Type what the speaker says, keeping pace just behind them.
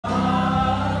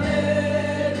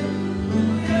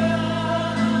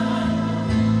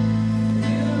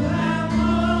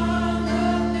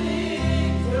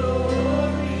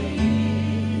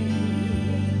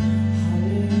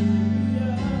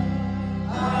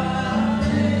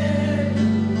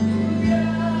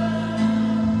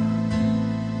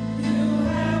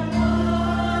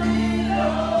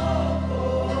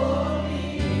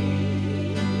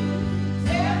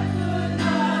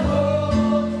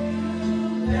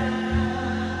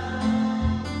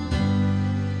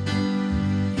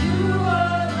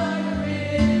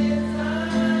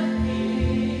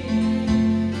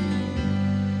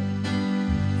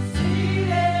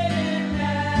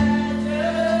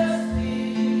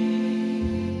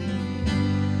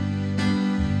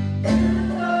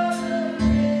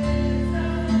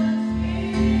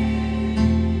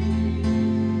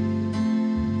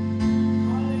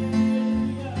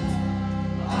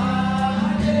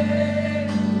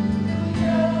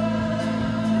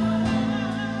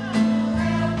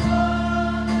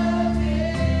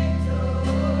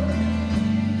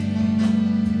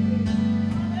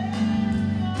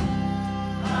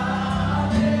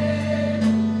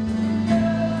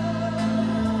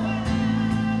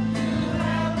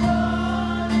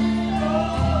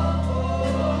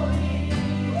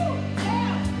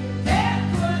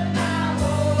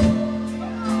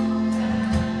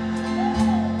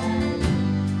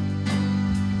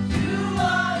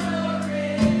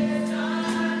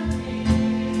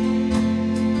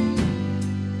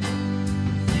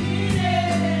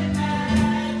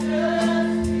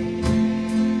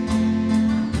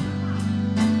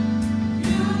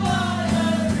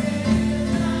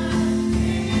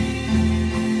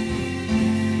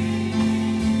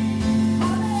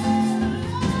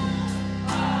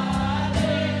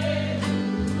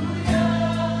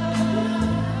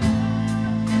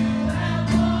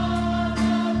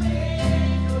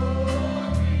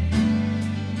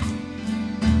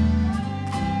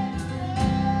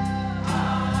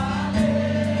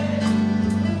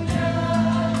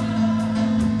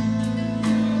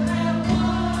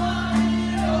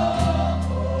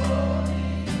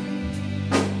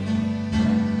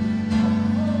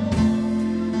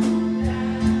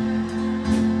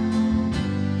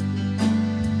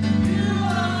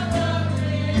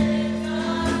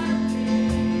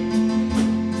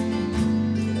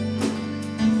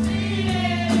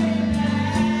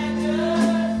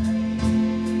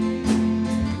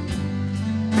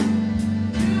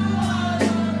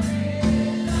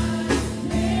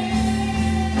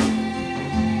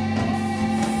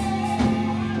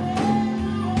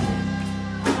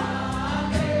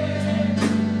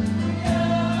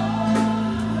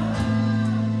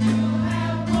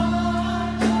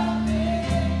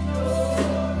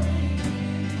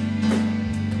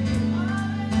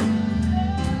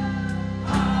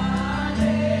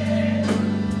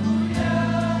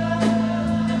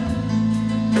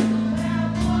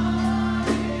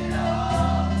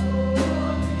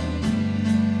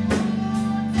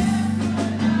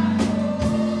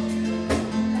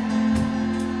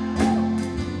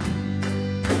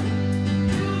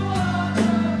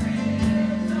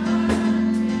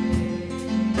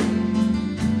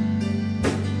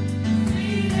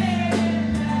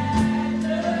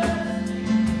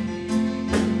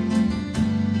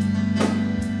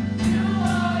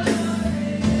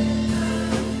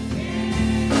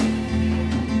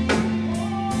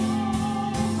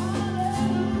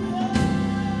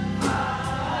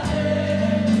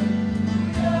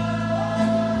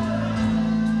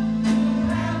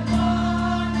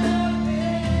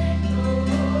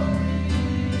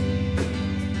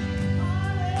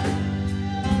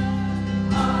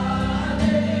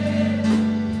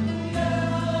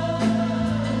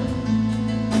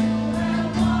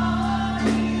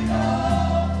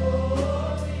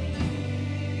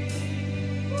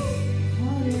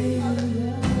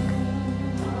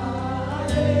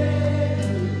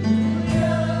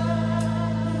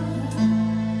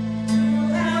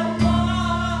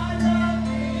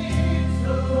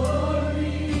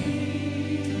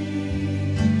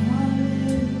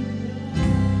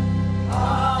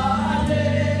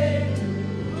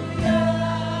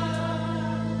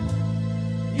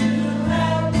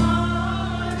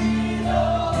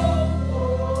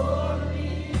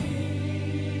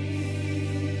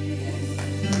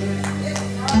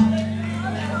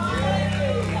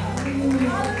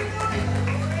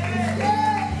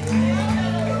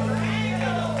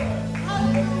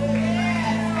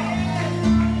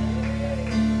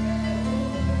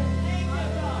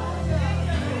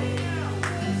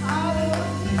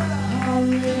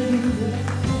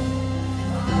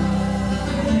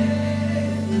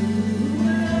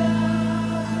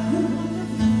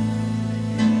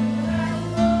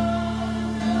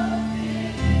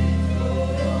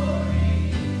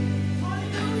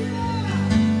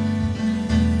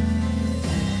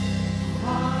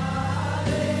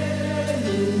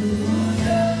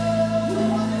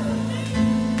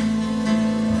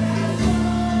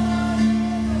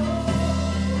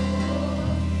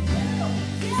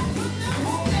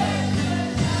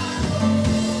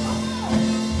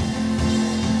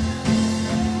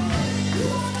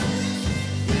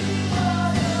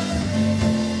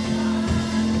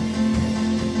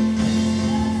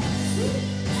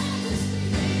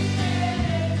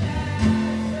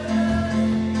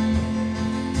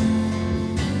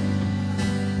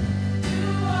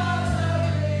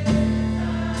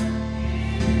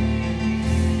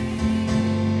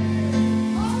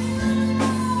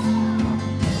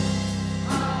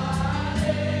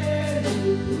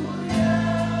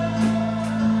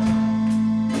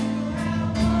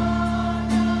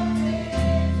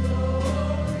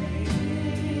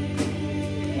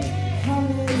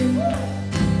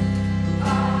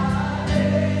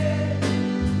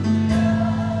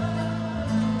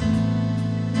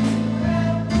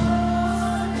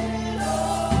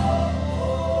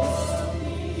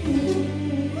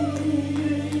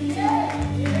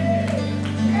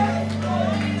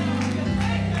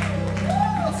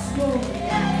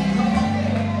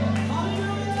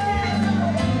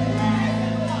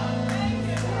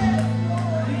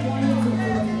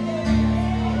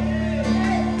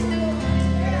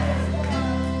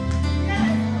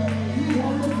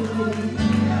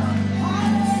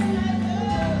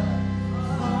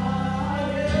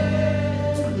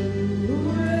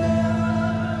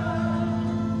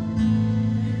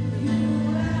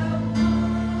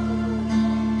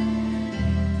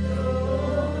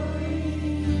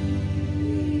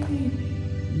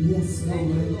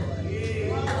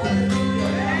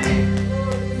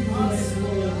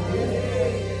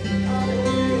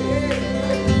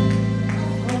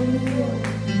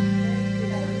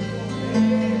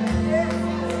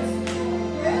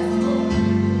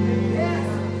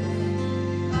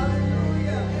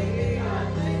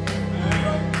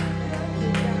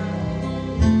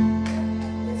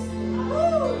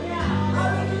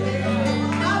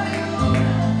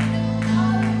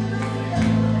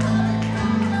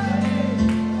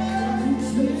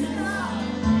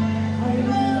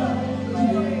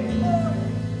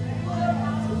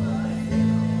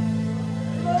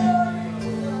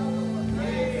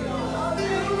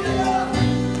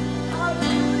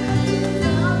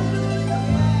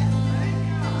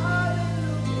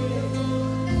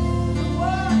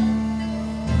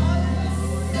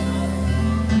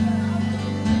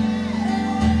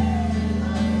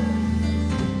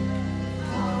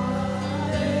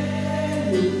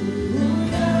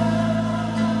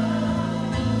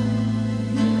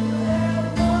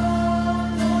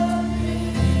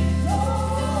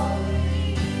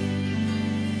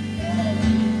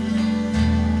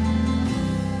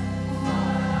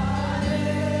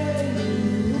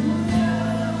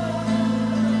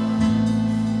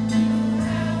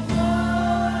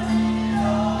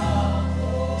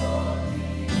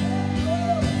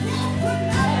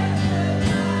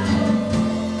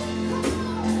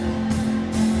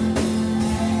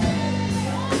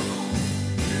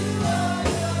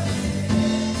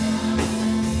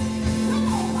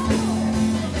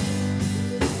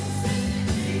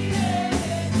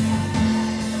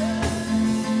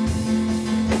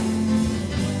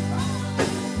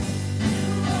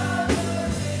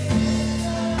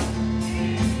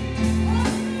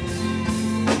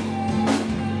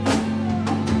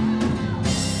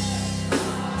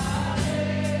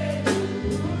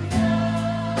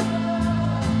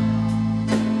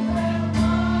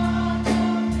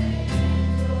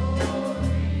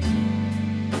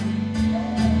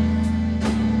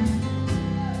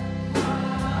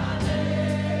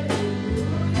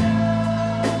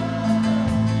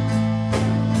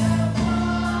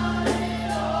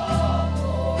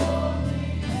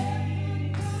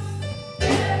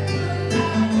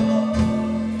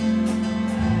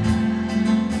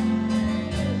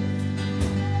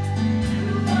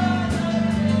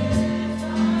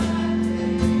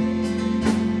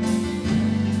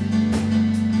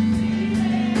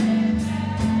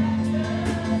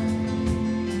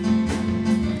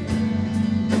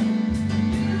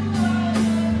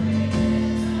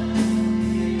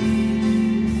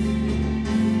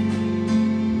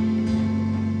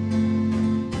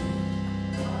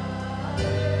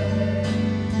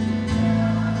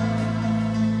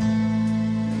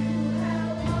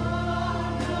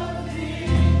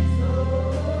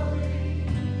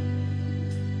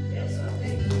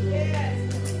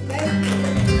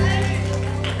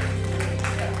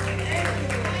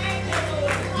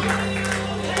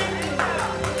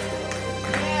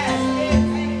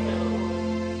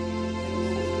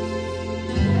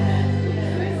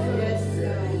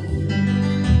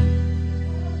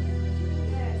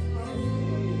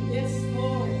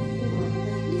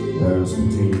us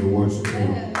continue to worship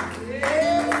him.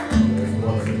 Let's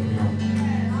worship him.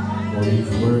 For he's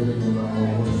worthy of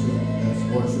our worship. Let's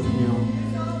worship him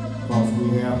because we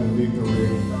have the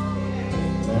victory.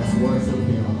 Let's worship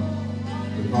him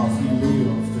because he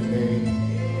lives today.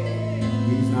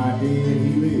 He's not dead,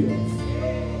 he lives.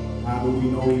 How do we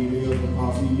know he lives?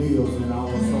 Because he lives in our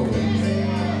souls.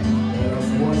 Let us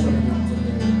worship him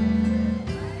today.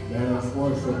 Let us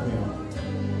worship him.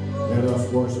 Let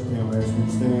us worship him as we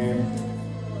stand.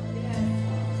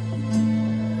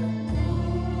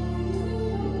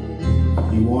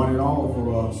 He won it all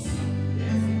for us.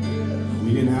 We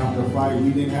didn't have to fight.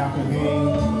 We didn't have to hang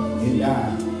and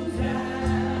die.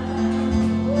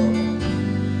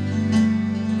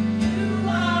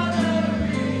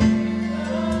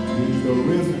 He's the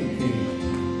risen King.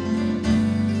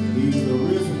 He's the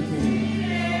risen King.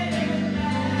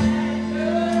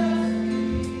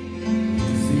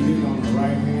 He's seated on the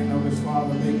right hand of his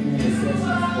Father, making intercession for us.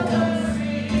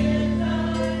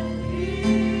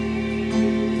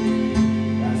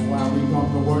 That's why we come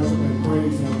to worship and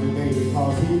praise him today,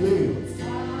 because he lives.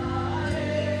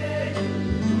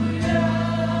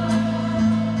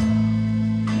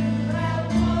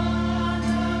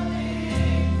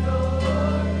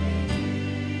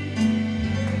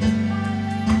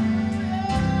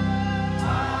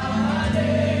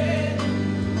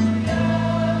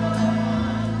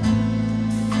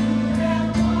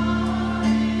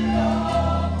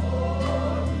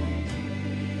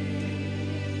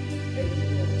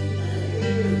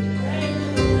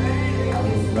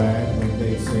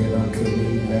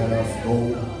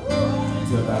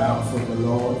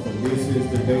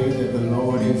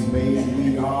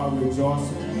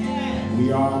 We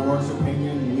are worshiping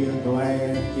and we are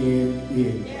glad in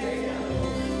it.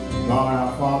 God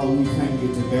our Father, we thank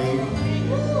you today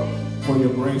for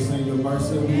your grace and your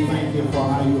mercy. We thank you for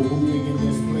how you're moving in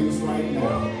this place right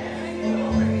now.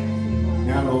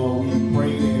 Now, Lord, we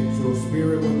pray that your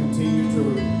spirit will continue to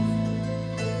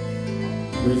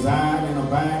reside and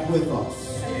abide with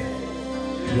us.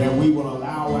 That we will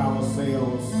allow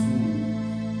ourselves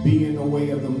to be in the way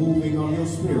of the moving of your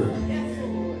spirit.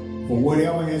 For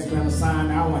whatever has been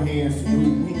assigned our hands to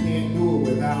do, we can't do it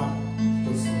without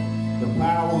the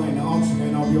power and the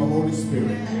unctioning of your Holy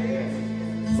Spirit.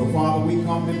 So, Father, we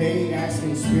come today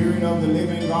asking Spirit of the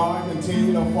living God,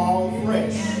 continue to fall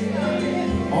fresh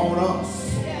on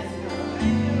us.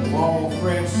 Fall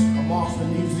fresh amongst the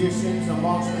musicians,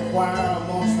 amongst the choir,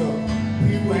 amongst the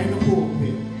pew and the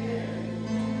pulpit.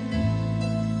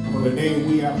 For today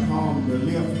we have come to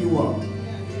lift you up.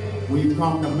 We've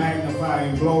come to magnify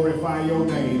and glorify your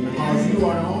name because you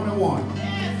are the only one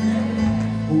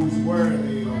who's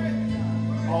worthy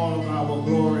of all of our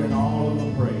glory and all of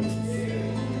the praise.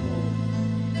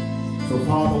 So,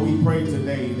 Father, we pray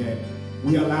today that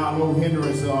we allow no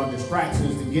hindrances or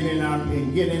distractions to get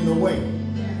in the way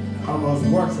of us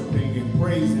worshiping and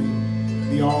praising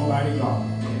the Almighty God.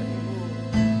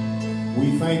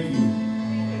 We thank you.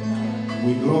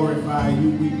 We glorify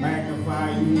you. We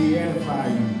magnify you. We edify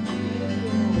you.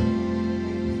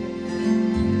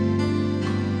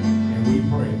 We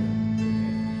pray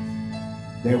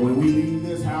that when we leave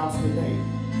this house today,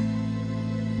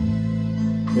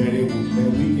 that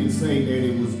we can say that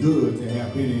it was good to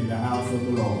have been in the house of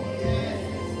the Lord.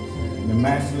 In the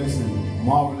matchless and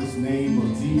marvelous name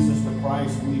of Jesus the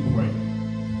Christ, we pray.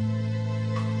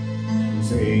 We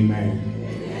say amen.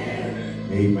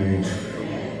 Amen.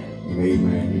 And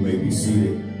amen. You may be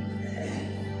seated.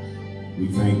 We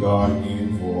thank God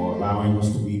again for allowing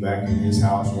us to be back in his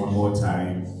house one more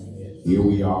time. Here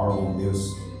we are on the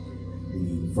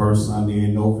first Sunday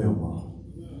in November.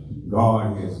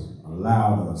 God has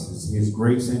allowed us, it's his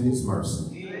grace and his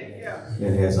mercy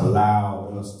that has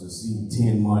allowed us to see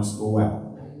 10 months go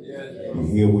out. And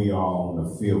here we are on the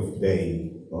 5th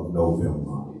day of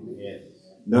November.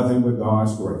 Nothing but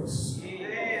God's grace.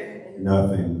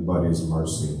 Nothing but his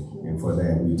mercy. And for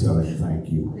that we tell him thank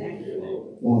you.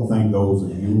 I want to thank those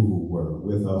of you who were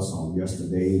with us on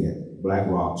yesterday at Black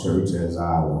Rock Church as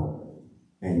our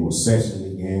annual session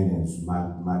again. It's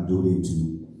my duty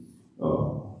to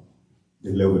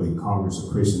deliver the Congress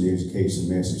of Christian Education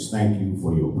message. Thank you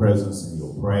for your presence and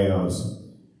your prayers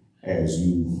as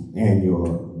you and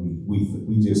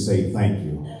we just say thank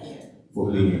you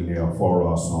for being there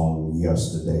for us on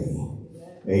yesterday.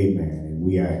 Amen. And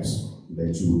we ask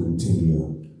that you will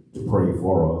continue to pray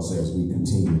for us as we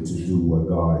continue to do what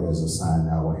God has assigned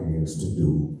our hands to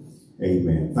do.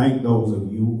 Amen. Thank those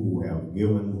of you who have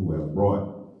given, who have brought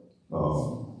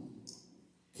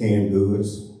canned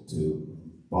goods to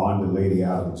bond the lady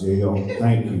out of jail.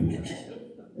 Thank you.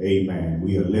 Amen.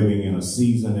 We are living in a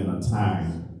season and a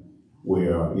time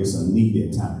where it's a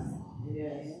needed time.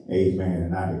 Yes. Amen.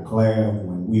 And I declare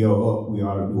when we are up, we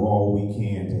ought to do all we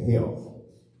can to help,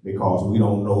 because we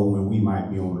don't know when we might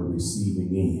be on the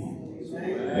receiving end.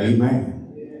 Amen.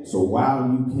 Amen. Yes. So while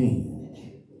you can,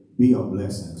 be a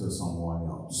blessing to someone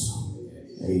else.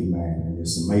 Amen. And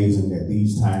it's amazing that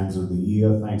these times of the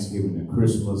year, Thanksgiving and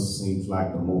Christmas, seems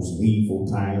like the most needful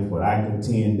times, but I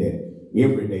contend that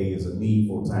every day is a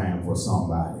needful time for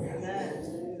somebody.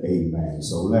 Amen.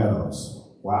 So let us,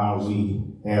 while we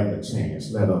have the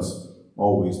chance, let us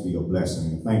always be a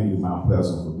blessing. And thank you, Mount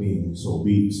Pleasant, for being so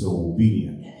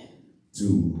obedient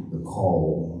to the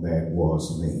call that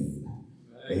was made.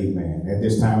 Amen. At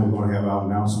this time, we're going to have our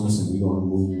announcements, and we're going to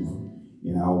move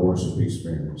in our worship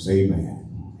experience. Amen.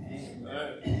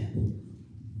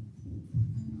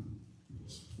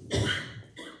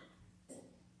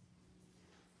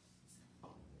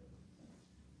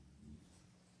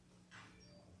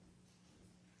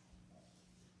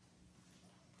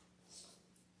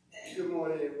 Good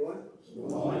morning, everyone. Good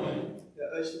morning. The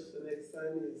ushers for next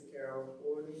Sunday is Carol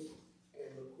Forney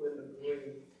and LaQuinta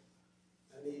Green.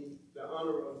 I need the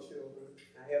honor of children.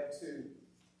 I have two.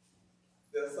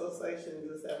 The association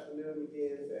this afternoon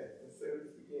begins at the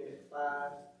service begins at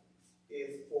 5.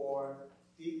 Is for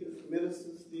deacons,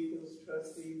 ministers, deacons,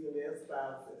 trustees, and their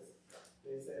spouses.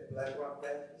 It's at Black Rock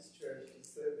Baptist Church. The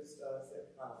service starts at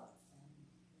 5.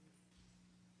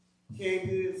 Canned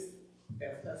goods,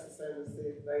 as Pastor Sanders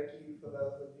said, thank you for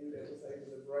those of you that was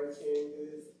able to bring canned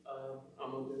goods.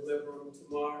 I'm going to deliver them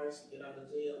tomorrow. She get out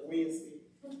of jail Wednesday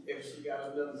if she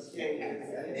got enough canned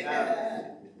goods at the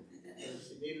house. And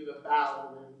she needed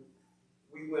 1,000, and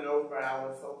we went over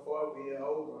hours. So far, we are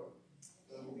over.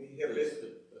 We help us to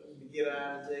get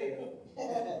out of jail.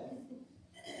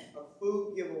 A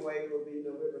food giveaway will be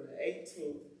November the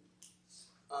 18th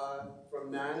from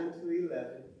 9 until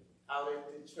 11 out at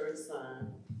the church sign.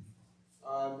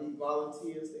 Need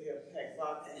volunteers to help pack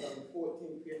boxes on the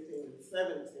 14th, 15th, and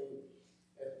 17th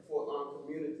at the Fort Lawn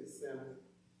Community Center.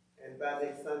 And by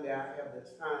next Sunday, I have the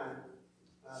time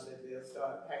that they'll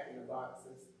start packing the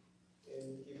boxes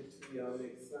and give it to you on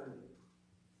next Sunday.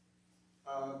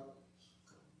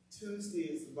 Tuesday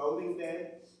is voting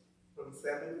day from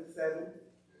 7 to 7.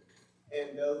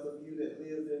 And those of you that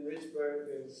live in Richburg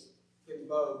and can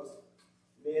vote,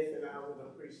 Nancy and I would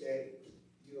appreciate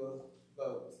your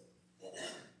vote.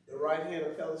 The right hand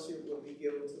of fellowship will be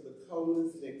given to the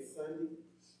Colas next Sunday.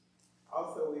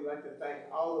 Also, we'd like to thank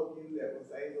all of you that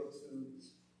was able to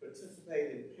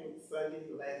participate in Pink Sunday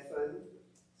last Sunday.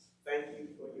 Thank you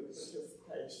for your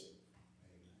participation.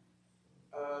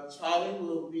 Charlie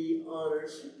will be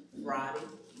honored Friday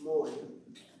morning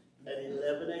at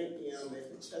 11 a.m. at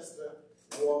the Chester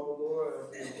War Memorial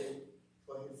Building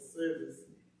for his service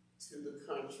to the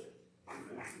country.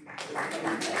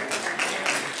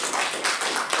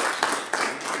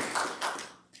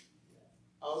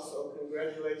 Also,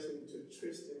 congratulations to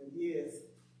Tristan. Yes,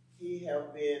 he has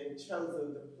been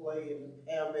chosen to play in the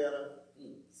Palmetto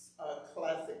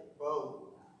Classic Bowl.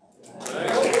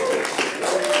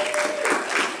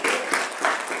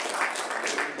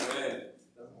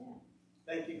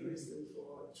 Thank you,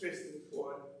 Tristan, for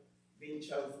being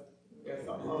chosen. That's an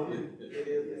honor. It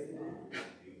is an honor.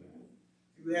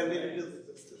 Do we have any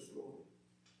visitors this morning?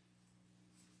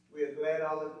 We are glad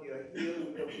all of you are here.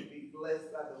 We hope you be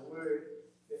blessed by the word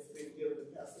that's been given to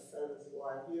Pastor Sanders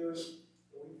for our hearing.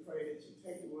 And we pray that you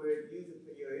take the word, use it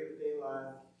for your everyday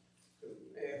life,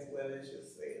 as well as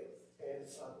yourselves and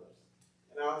others.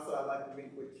 And also, I'd like to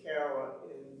meet with Carol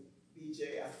and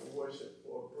BJ after worship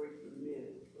for a brief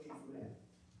minute. Please, ma'am.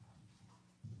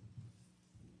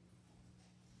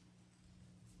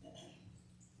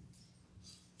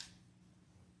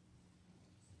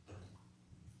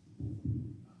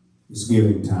 It's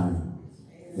giving time.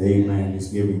 Amen. It's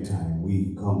giving time.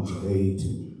 We come today to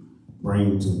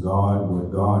bring to God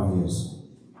what God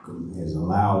has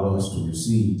allowed us to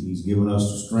receive. He's given us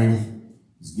the strength.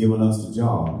 He's given us the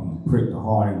job. He pricked the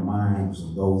heart and minds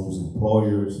of those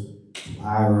employers to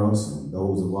hire us, and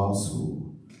those of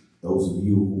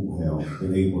you who have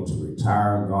been able to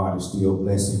retire. God is still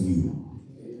blessing you.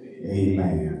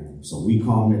 Amen. So we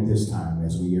come at this time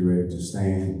as we get ready to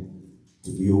stand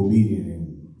to be obedient and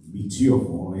be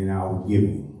cheerful in our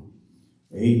giving.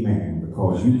 Amen.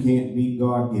 Because you can't beat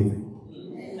God giving.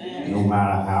 No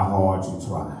matter how hard you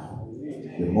try.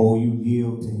 The more you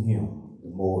give to him, the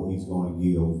more he's going to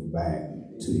give back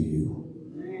to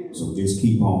you. So just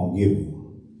keep on giving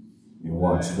and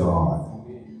watch God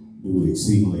do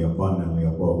exceedingly abundantly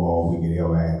above all we could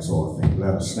ever ask or think.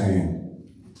 Let us stand.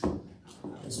 So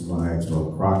I'm going to ask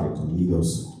Brother Crockett to lead us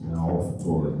in our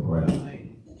offertory prayer.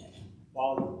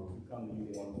 Father, we come come to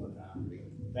you one more time,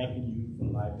 thanking you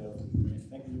for life, health, and strength.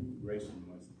 Thanking you for grace and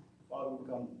mercy. Father, we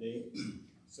come today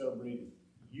celebrating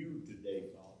you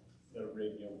today, Father.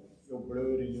 Celebrating your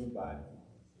blood and your body.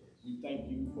 We thank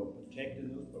you for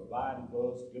protecting us, providing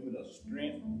for us, giving us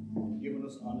strength, and giving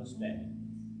us understanding.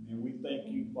 And we thank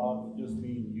you, Father, for just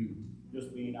being you,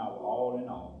 just being our all in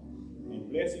all. And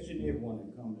bless each and every one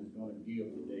that comes that's going to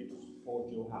give today to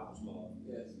support your house, Lord.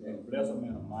 Yes, Lord. And bless them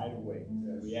in a mighty way.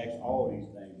 Yes. We ask all these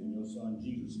things in your Son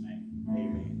Jesus' name.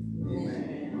 Amen.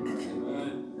 Amen.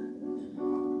 Amen.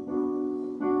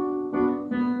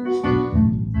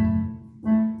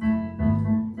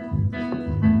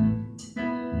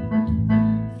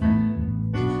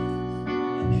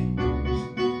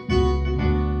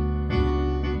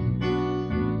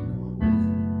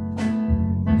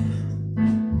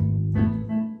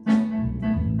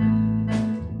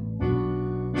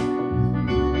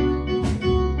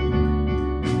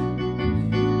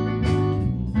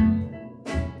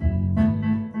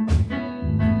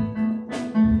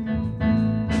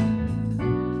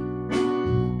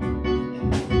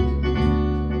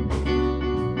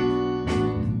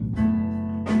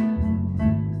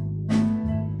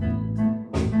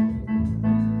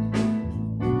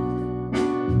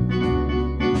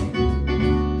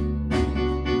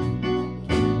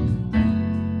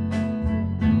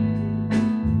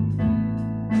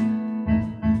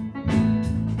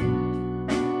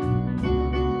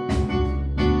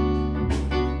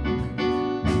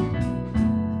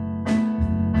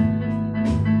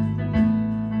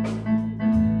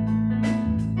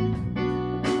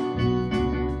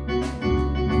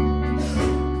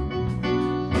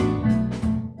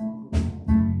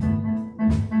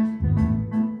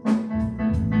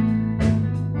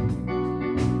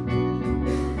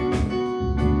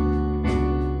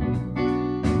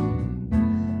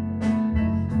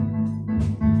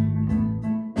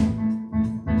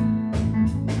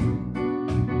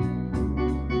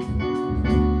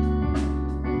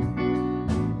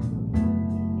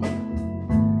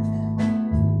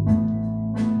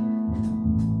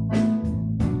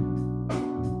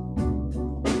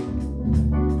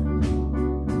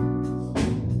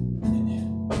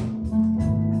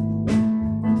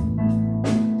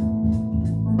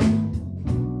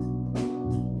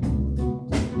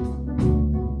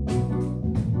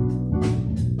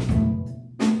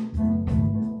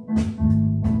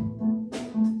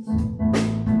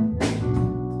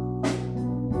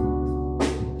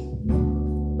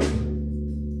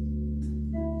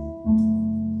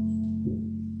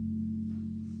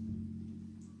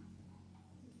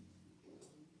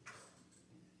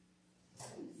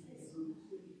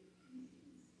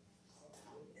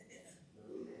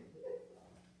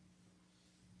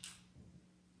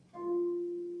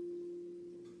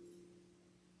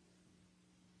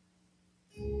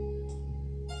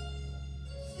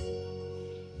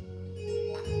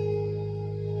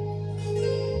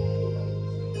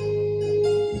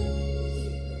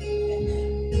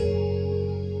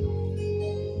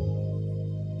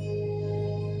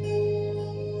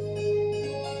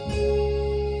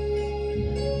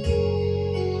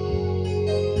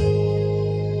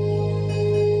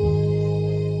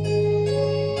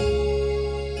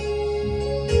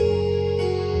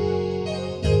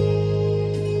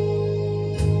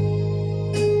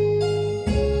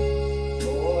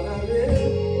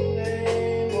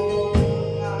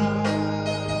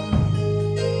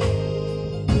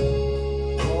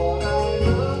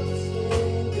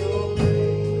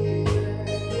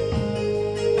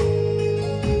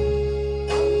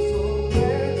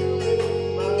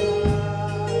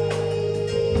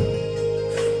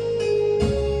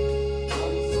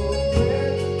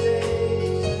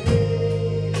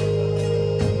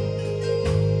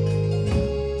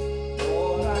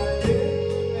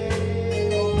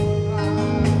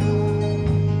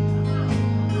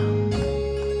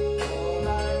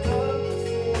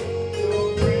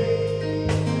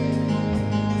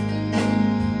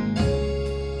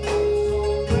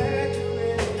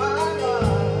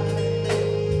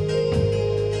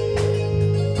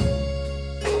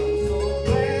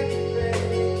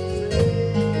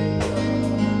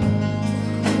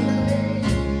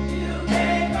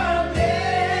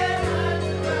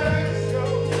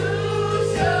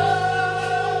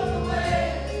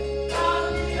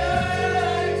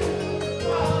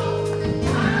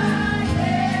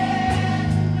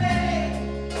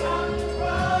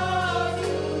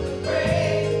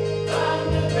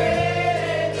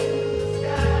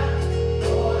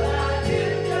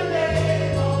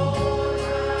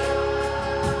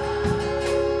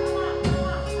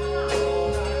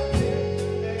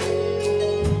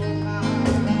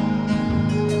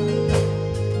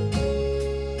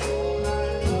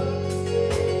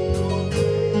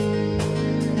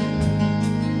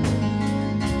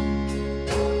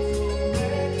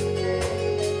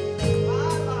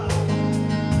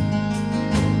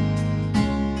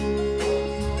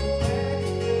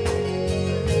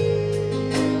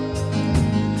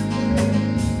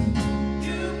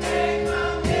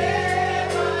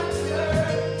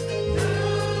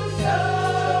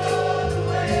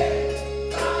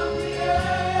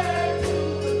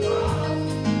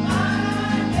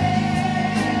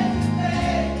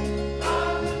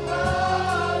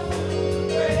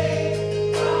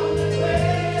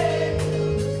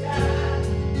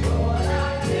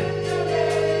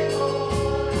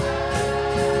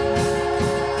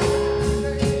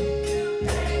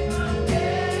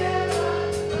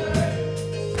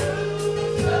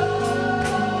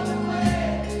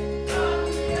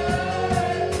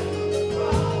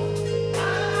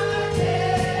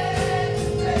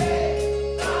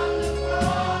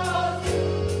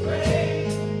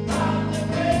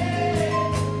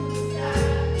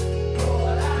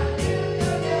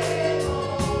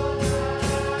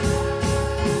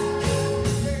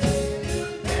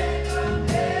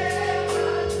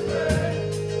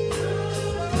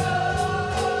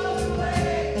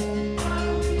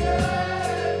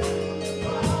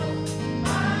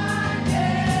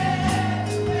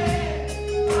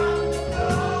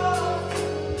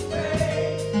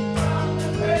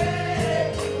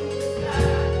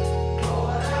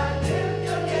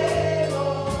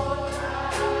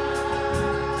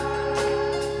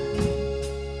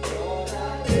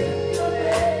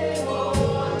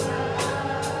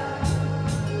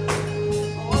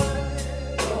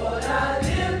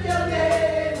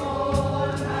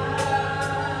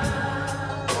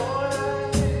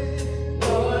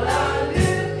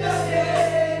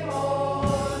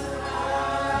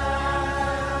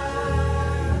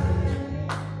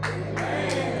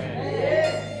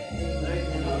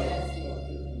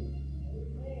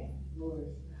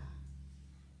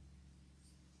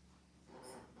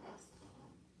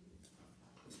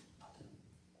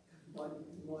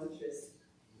 morning, Tristan.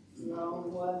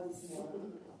 Wrong one this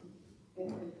morning.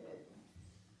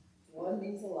 One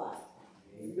means a lot.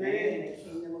 Amen. In the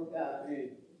kingdom of God.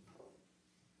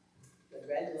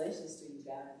 Congratulations to you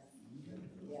guys.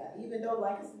 Yeah, even though,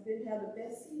 like I said, didn't have the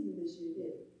best season this year, did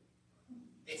it?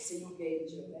 But see, you gave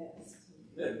it your best.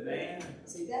 Amen.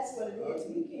 See, that's what it is.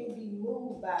 We can't be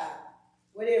moved by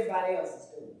what everybody else is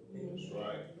doing. That's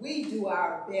right. We do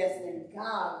our best, and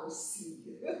God will see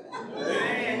you.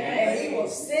 And He will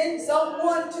send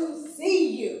someone to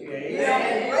see you. You know,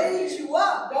 and raise you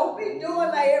up. Don't be doing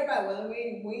like everybody. Well, we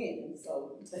ain't winning,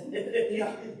 so you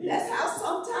know, that's how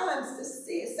sometimes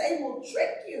Satan will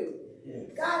trick you.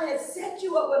 God has set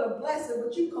you up with a blessing,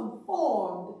 but you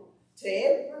conformed to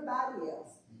everybody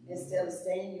else instead of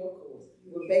staying your course.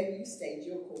 Well, baby, you stayed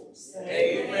your course.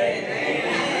 Amen.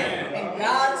 Amen. And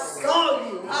God saw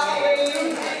you.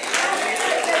 Hallelujah.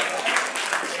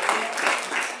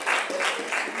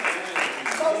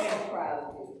 So proud of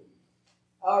you.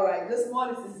 All right, this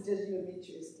morning, this is just you and me,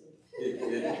 Tristan.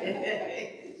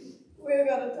 We're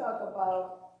going to talk about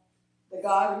the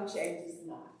God who changes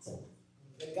not.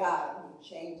 The God who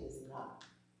changes not.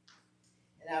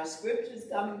 And our scripture is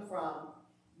coming from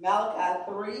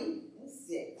Malachi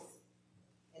 3:6.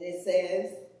 And it says,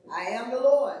 I am the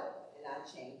Lord, and I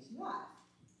change not.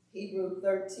 Hebrews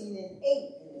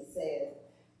 13:8, and it says,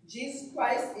 Jesus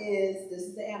Christ is, this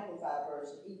is the Amplified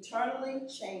version, eternally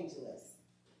changeless,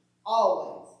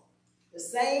 always. The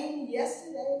same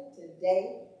yesterday,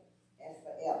 today, and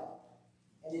forever.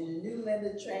 And in the New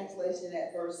Limited Translation,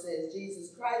 that verse says, Jesus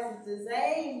Christ is the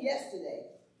same yesterday,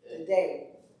 today,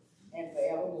 and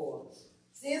forevermore.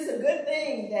 See, it's a good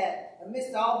thing that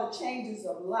amidst all the changes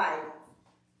of life,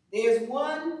 there's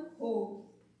one who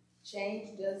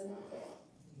change doesn't affect.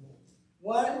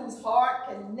 One whose heart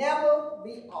can never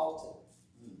be altered.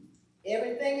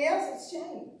 Everything else has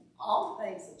changed. All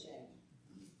things have changed.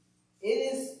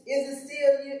 Is it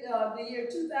still the year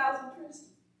 2000, Tristan?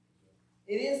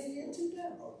 It is the year 2000.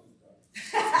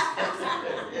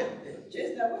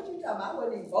 Tristan, what you talking about? I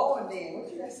wasn't even born then. What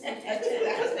you saying?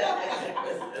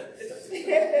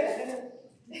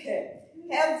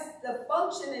 Has the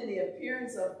function and the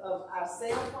appearance of our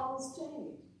cell phones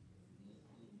changed?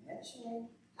 That changed.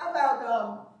 How about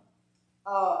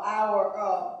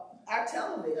our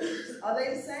televisions? Are they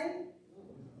the same?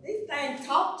 These things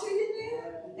talk to you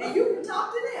now, and you can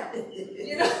talk to them.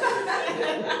 You know,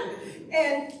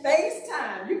 and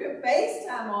FaceTime. You can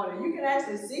FaceTime on it. You can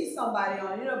actually see somebody on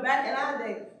it. You know, back in our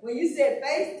day, when you said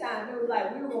FaceTime, it was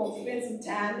like we were going to spend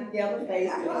some time together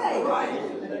face to face, right?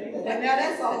 And now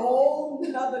that's a whole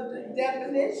other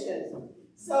definition.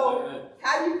 So,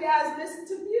 how do you guys listen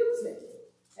to music?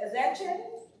 Has that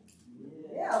changed?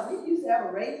 Yeah, we used to have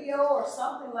a radio or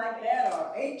something like that,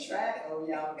 or 8-track. Oh,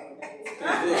 y'all know that.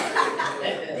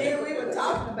 Then we were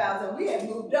talking about, so we had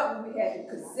moved up and we had the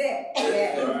cassette.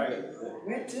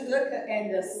 Went to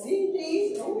and the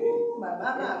CDs. Ooh, my,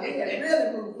 we had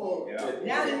really moved forward. Yeah.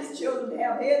 Now these children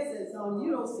have headsets on.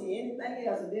 You don't see anything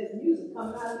else, and there's music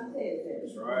coming out of these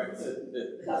headsets. That's right.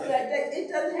 Because it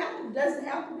doesn't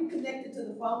have to be connected to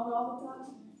the phone all the time.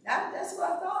 That's what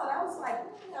I thought. I was like,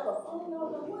 we have a phone on.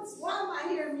 Why am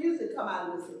I hearing music come out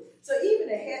of this? So even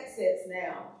the headsets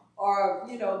now are,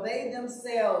 you know, they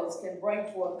themselves can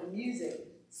bring forth the music.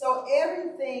 So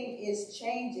everything is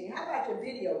changing. How about your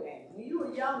video games? When you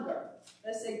were younger,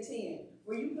 let's say 10,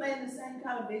 were you playing the same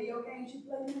kind of video games you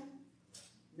play now?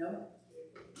 No.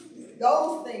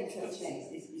 Those things have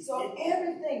changed. So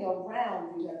everything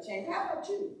around you have changed. How about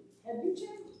you? Have you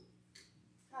changed?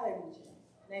 How have you changed?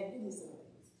 Now give me some.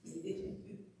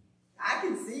 I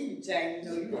can see you change. You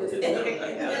know, you tell me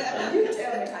how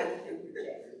you think you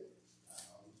change.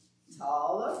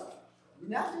 Taller. You're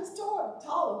not just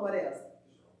taller. What else?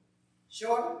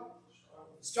 Shorter.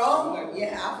 Stronger.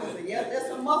 Yeah, I can say, yes, there's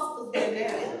some muscles there now.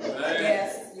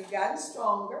 Yes, you've gotten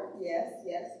stronger. Yes.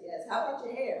 How about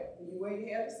your hair? Do you wear your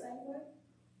hair the same way?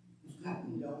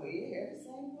 You don't wear your hair the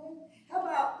same way? How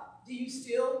about, do you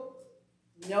still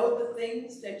know the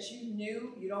things that you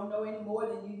knew? You don't know any more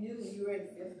than you knew when you were in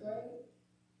 5th grade?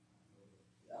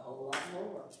 A whole lot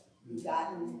more.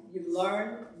 You've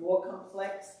learned more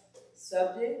complex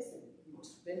subjects, and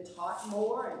you've been taught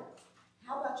more. And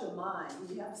how about your mind?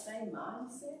 Do you have the same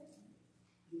mindset?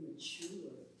 You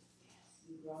mature. Yes,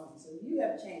 you've grown. So you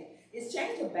have changed. Is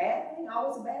change a bad thing?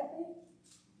 Always a bad thing?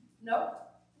 No.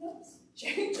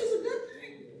 Change is a good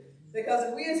thing. Because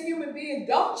if we as human beings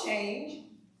don't change,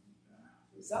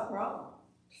 there's something wrong.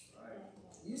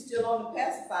 You still on the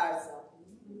pacifier something.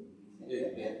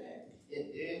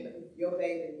 Your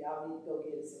baby, y'all need to go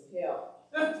get some help.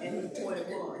 And he's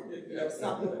 21. There's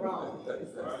something wrong.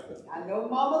 I know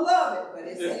Mama love it, but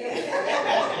it's still.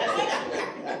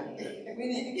 We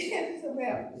need to get some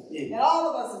help. And all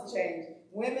of us have changed.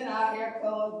 Women, our hair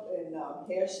color and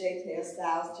hair shapes,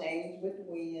 hairstyles change with the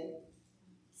wind.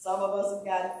 Some of us have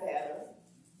gotten fatter.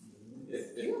 A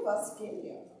few of us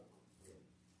skinnier.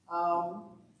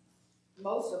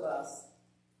 Most of us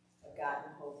have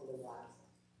gotten hopefully wiser.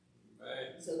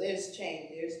 So there's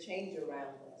change. There's change around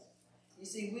us. You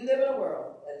see, we live in a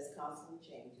world that is constantly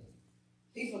changing.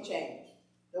 People change.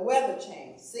 The weather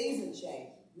changes. Seasons change.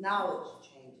 Knowledge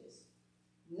changes.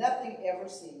 Nothing ever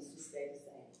seems to stay the same.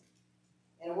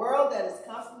 In a world that is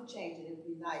constantly changing, it would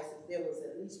be nice if there was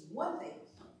at least one thing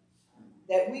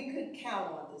that we could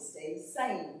count on to stay the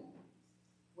same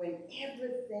when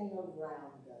everything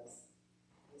around us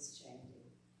is changing.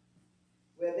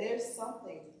 Where there's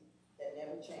something that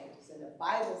never changes. And the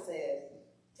Bible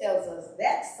tells us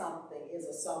that something is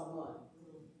a someone.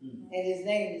 And his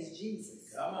name is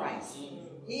Jesus Christ.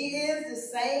 He is the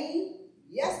same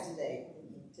yesterday,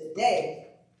 today,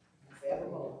 and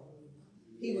forevermore.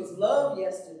 He was loved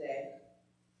yesterday.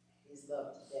 He's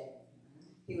loved today.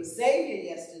 He was Savior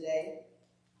yesterday.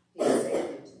 He is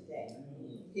Savior today.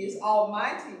 He is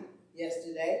Almighty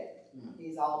yesterday.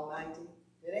 He's Almighty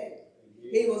today.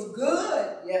 He was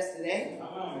good yesterday.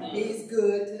 He's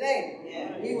good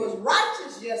today. He was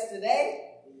righteous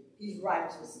yesterday. He's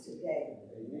righteous today.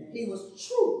 He was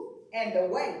truth and the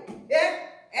way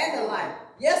and the life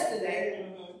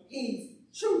yesterday. He's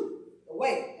truth, the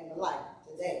way, and the life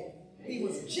today. He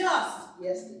was just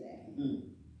yesterday.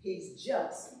 He's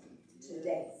just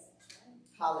today.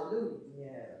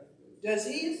 Hallelujah. Does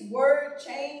his word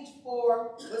change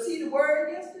was he the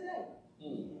word yesterday?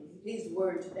 He's the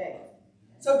word today.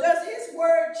 So does his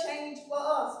word change for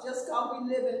us just because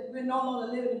we're no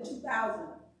longer living in 2000?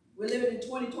 We're living in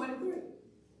 2023.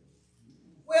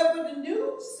 Well, but the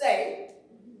news say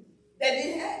that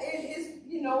it is,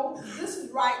 this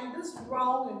is right and this is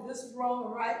wrong and this is wrong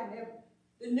and right and everything.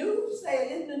 The news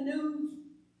say, isn't the news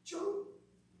true?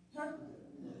 Huh?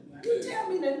 You tell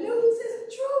me the news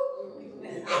isn't true?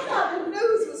 I thought the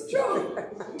news was true.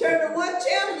 Turn to one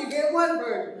channel, you get one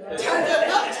version. Turn to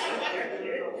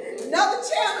another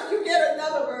channel, you get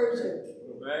another version.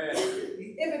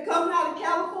 If it comes out of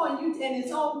California and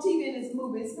it's on TV and it's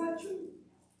moving, it's not true.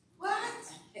 What?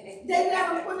 They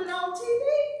never put it on TV?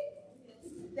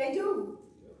 They do.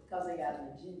 Because they got an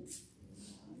agenda.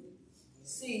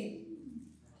 See,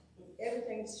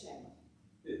 everything's changed.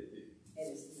 And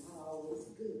it's not always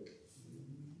good.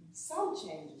 Some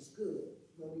change is good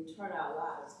when we turn our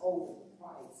lives over to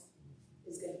Christ.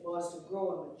 It's good for us to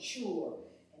grow and mature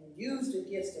and use the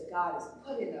gifts that God has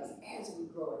put in us as we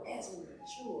grow and as we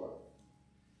mature.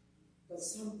 But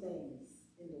some things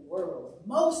in the world,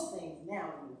 most things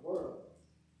now in the world,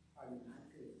 are not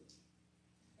good.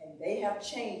 And they have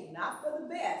changed not for the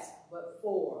best, but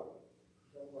for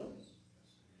the worse.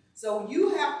 So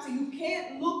you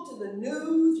can't look to the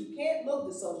news, you can't look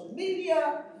to social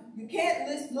media, you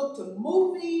can't look to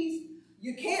movies,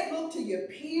 you can't look to your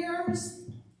peers.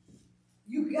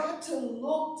 You got to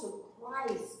look to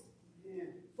Christ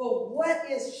for what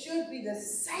should be the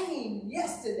same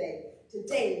yesterday,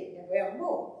 today, and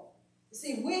forevermore. You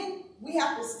see, when we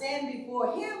have to stand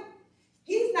before him,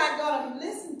 he's not going to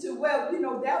listen to,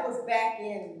 that was back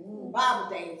in Bible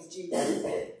days, Jesus.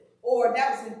 Or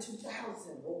that was in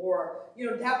 2000. Or,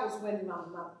 that was when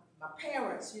my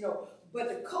parents, But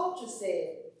the culture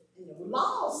said, and the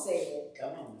law said, come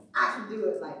on, I can do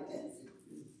it like this.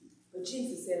 But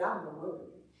Jesus said, I'm the word.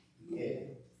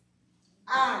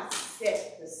 I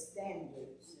set the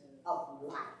standards of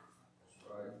life.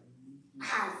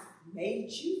 I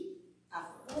made you, I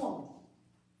formed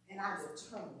you, and I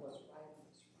determine what's right and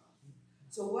what's wrong.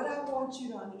 So what I want you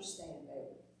to understand,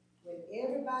 baby, when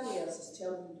everybody else is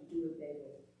telling you to do it, baby,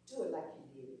 do it like you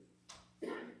did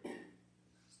it.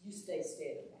 You stay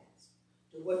steadfast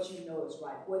to what you know is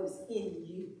right, what is in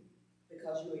you,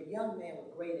 because you're a young man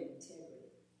with great integrity.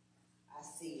 I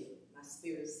see it. My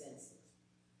spirit senses it.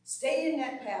 Stay in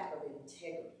that path of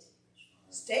integrity.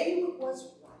 Stay with what's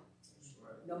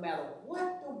right. No matter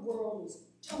what the world is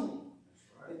doing,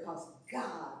 because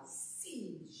God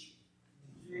sees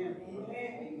you.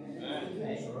 Amen.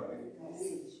 God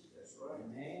sees you.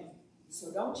 Amen.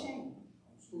 So don't change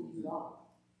who you are,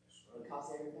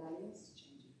 because everybody else is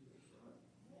changing who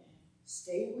you are.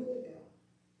 Stay with a God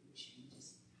who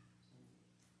changes not,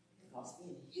 because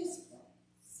in his plans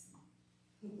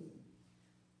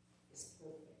it's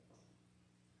perfect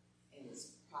and it's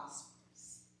prosperous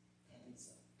and it's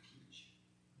a future.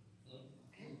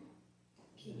 Okay?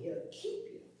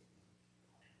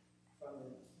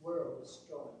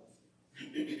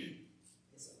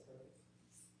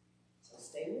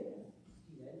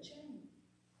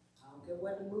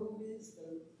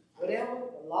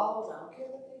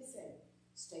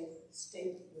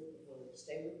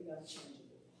 stay with the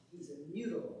unchangeable. He's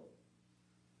immutable.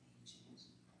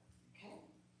 Okay?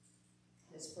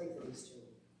 Let's pray for these children.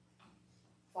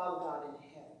 Father God in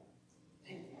heaven,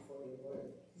 thank you for your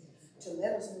word. To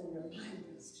let us know and remind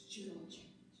us that you don't change.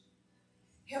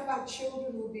 Help our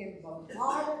children who are being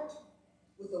bombarded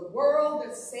with a world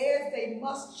that says they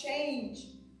must change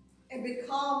and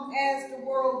become as the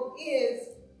world is,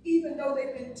 even though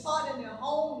they've been taught in their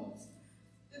homes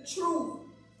the truth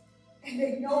and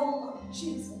they know about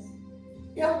Jesus.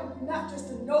 Help them not just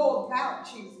to know about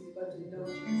Jesus, but to know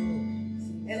Jesus.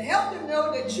 And help them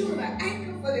know that you are the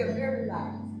anchor for their very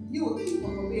life. You will keep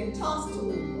them from being tossed to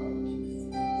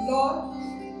and fro.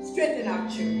 Lord, strengthen our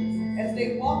children as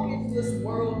they walk into this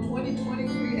world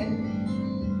 2023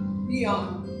 and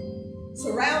beyond.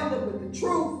 Surround them with the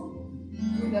truth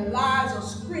when the lies are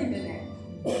screaming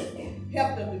at them.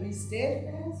 Help them to be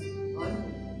steadfast,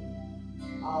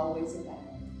 unmovable, always abounding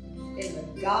in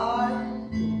the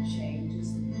God who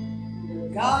changes, the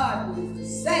God who is the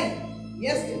same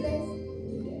yesterday,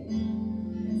 today,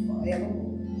 and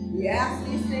forevermore. We ask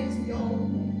these things in your holy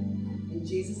name. In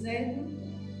Jesus' name,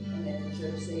 and let the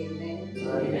church say amen.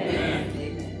 Amen.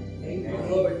 Amen. Amen.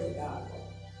 Glory to God.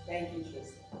 Thank you,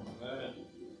 Jesus. Amen.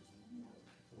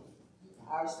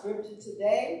 Our scripture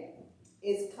today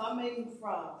is coming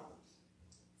from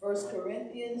 1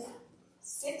 Corinthians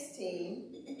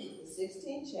 16, the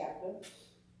 16th chapter,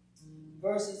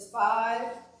 verses 5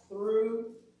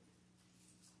 through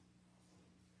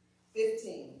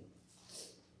 15.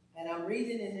 And I'm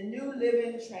reading in the New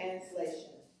Living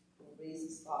Translation. It reads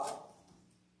as follows.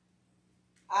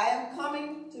 I am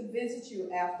coming to visit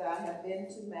you after I have been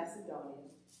to Macedonia,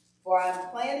 for I am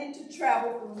planning to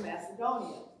travel through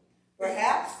Macedonia.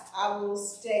 Perhaps I will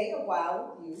stay a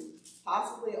while with you,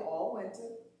 possibly all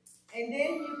winter, and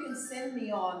then you can send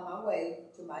me on my way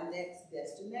to my next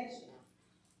destination.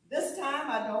 This time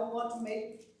I don't want to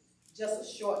make just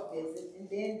a short visit and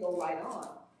then go right on.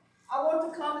 I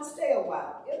want to come and stay a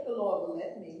while, if the Lord will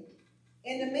let me.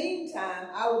 In the meantime,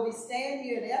 I will be staying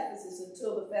here at Ephesus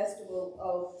until the festival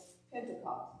of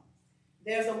Pentecost.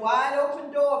 There's a wide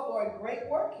open door for a great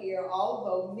work here,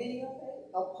 although many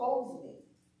oppose me.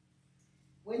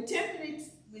 When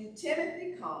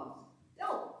Timothy comes,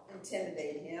 don't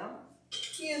intimidate him.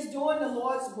 He is doing the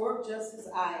Lord's work just as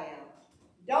I am.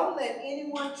 Don't let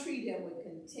anyone treat him with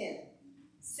contempt.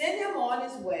 Send him on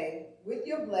his way with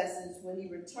your blessings when he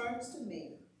returns to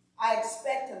me. I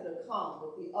expect him to come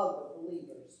with the other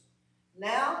believers.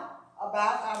 Now,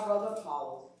 about our brother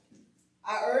Apollos.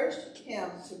 I urged him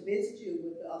to visit you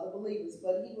with the other believers,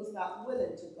 but he was not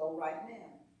willing to go right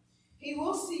now. He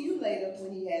will see you later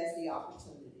when he has the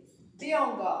opportunity. Be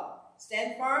on guard.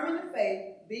 Stand firm in the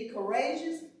faith. Be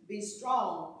courageous. Be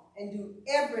strong. And do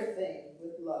everything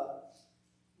with love.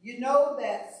 You know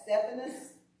that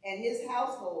Stephanus and his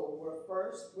household were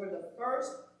the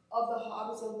first of the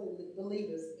harvest of the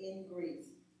believers in Greece.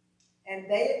 And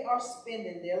they are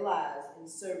spending their lives in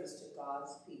service to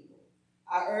God's people.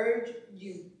 I urge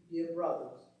you, dear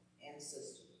brothers and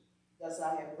sisters. Thus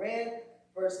I have read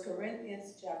 1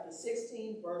 Corinthians chapter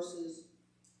 16, verses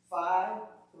 5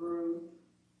 through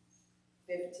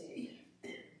 15.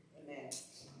 Amen.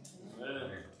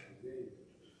 Amen.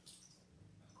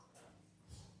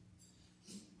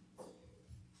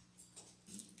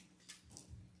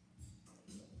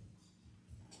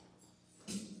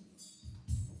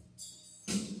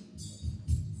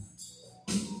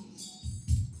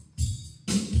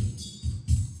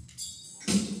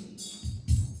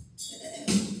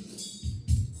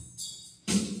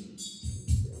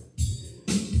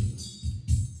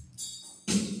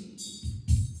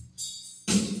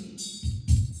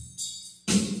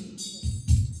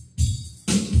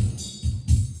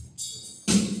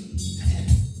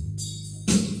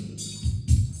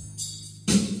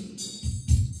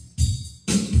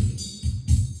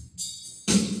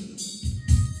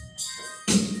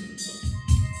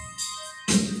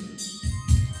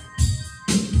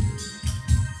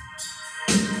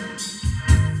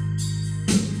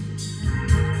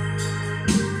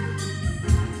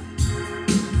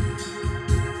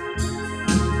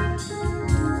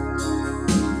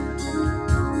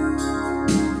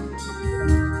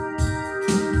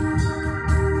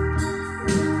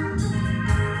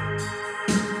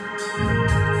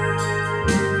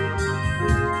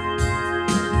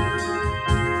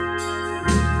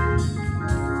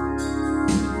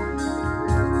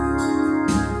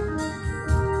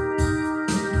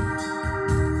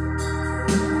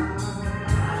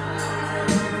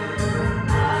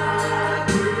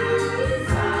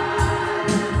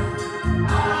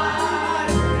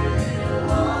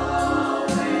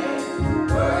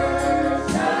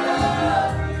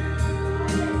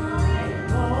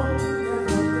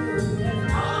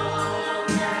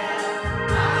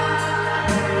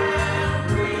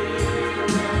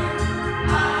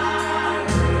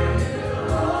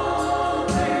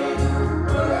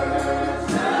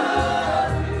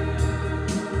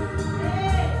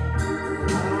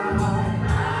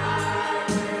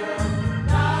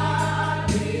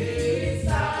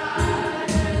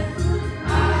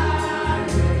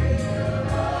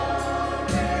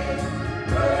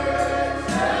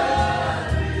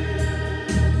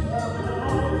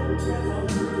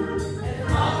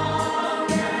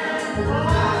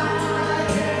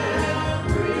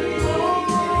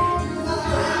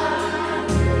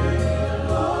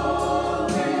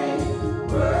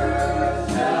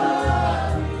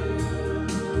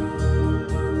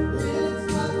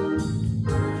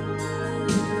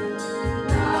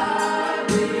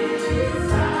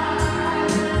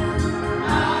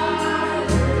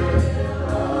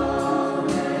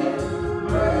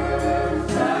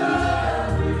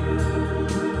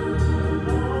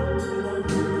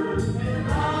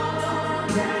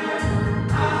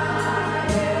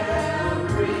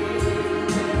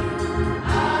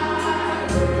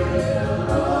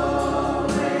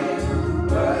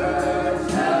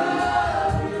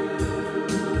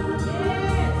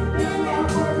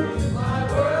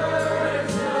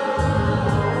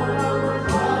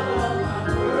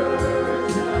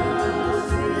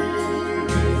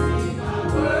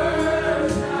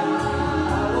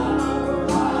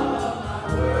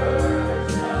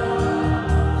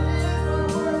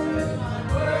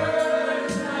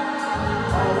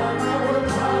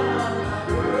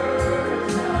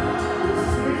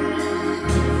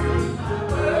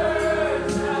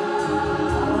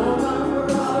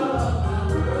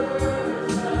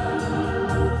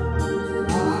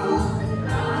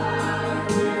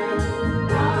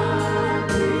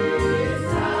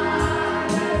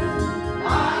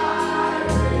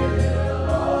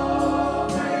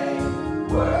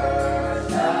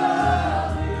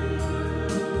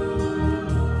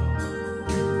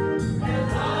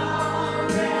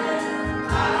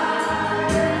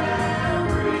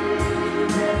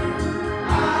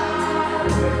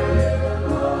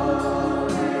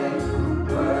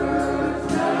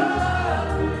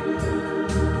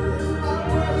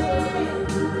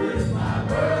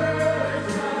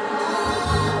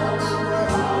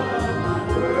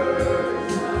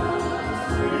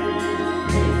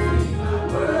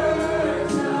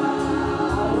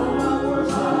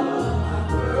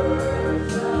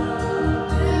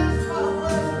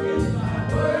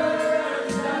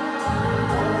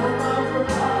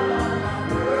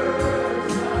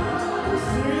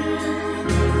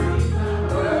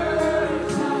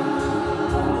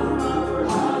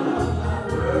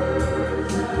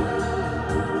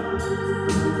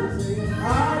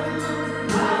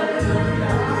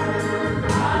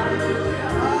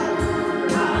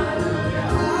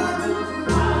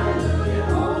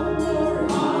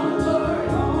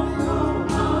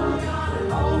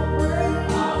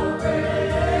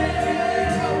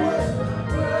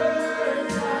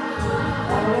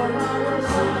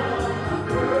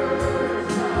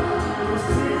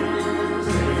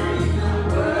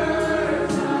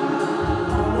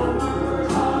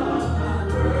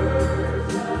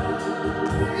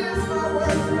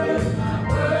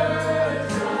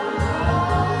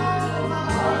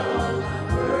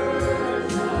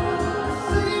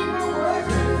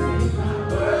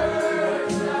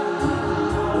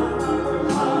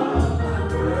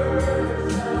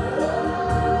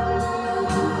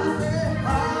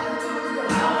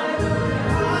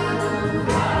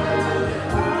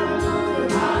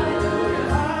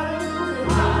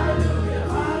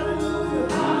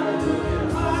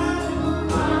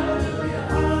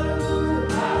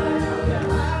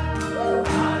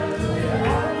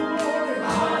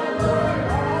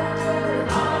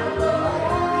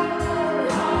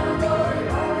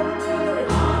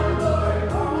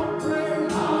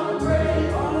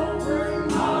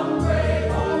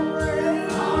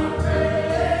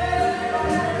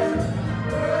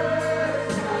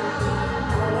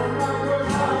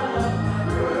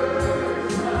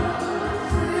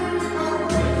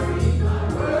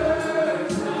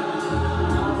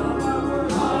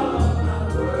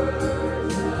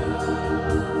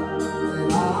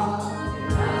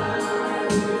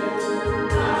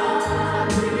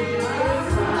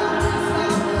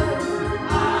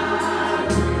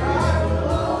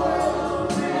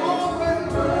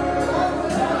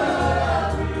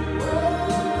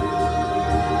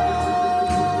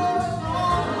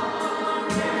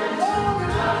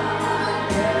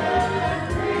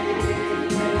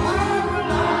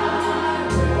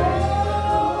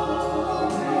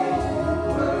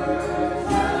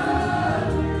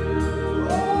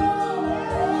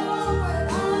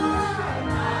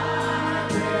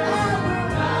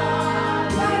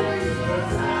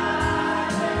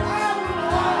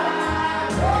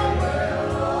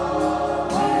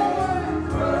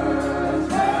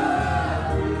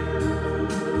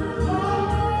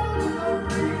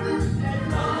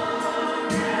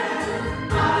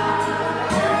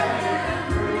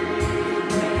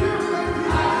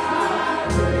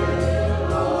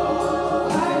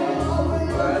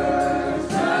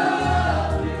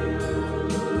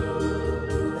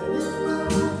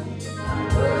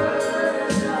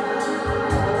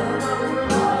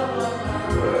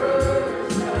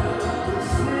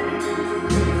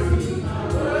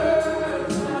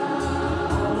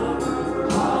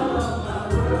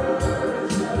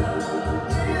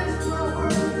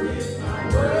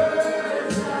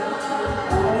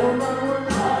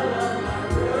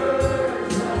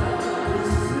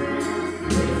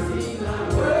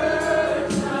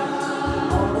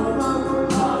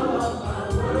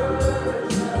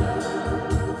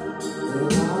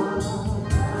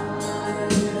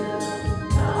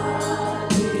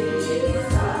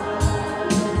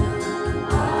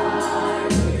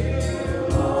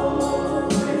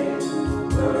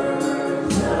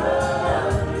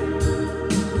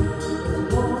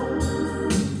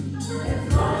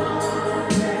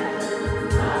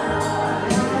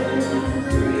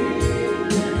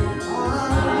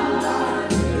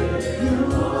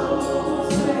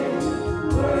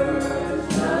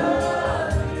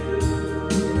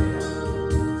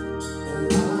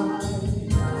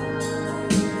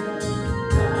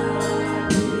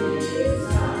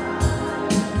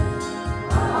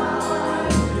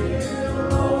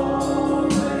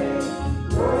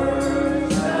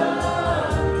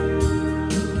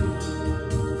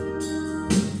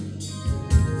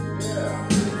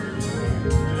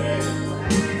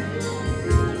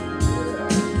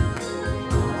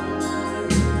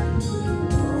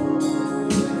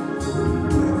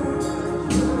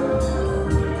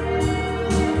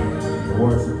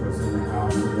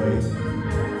 today.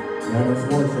 Let us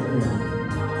worship him.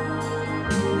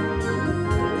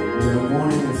 We are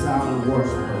morning and silent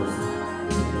worshipers.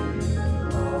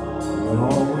 We will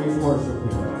always worship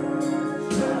him.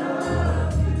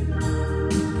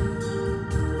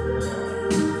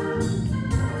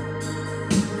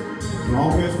 As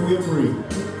long as we are breathing,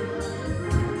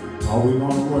 are we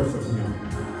going to worship him?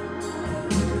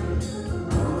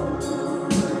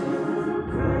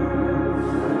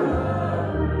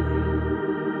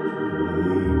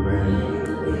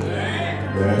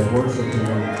 Let's worship him.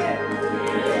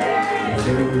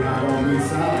 Today we're not going to be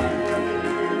silent.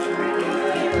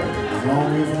 As long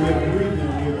as we're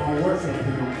breathing, we're going to worship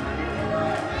him.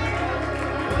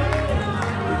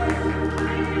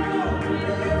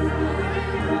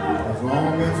 As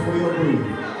long as we are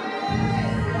breathing.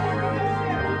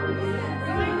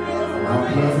 Our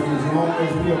presence, as long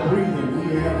as we are breathing, we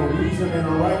have a reason and a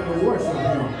right to worship him.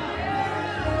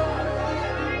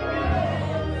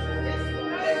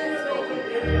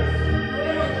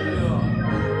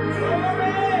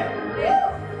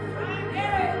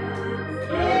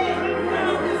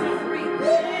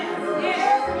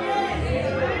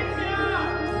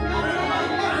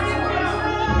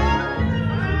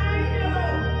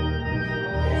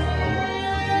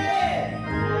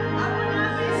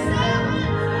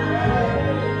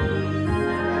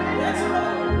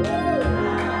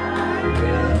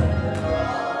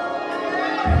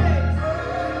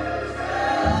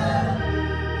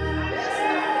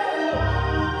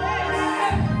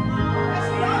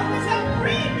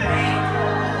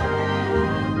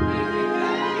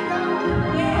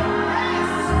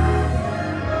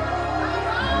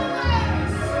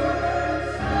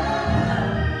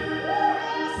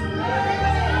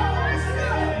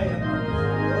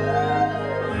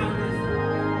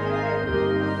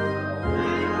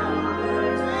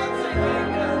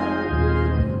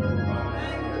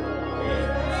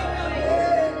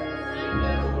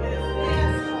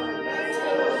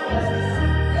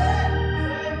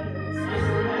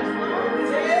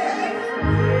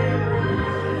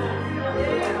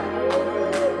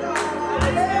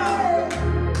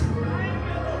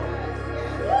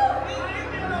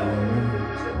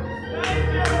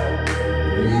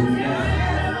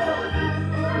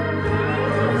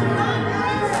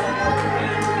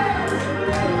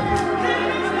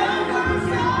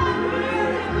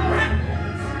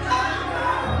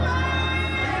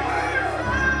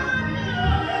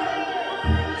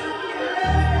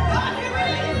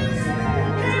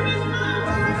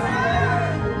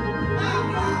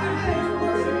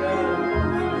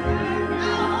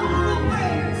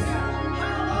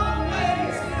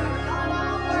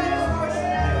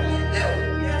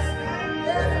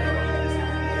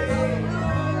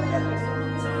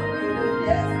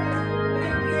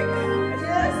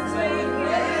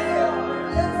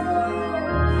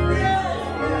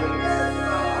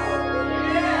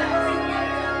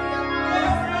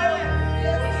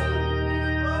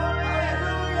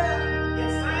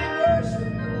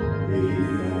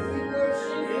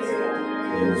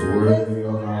 Worthy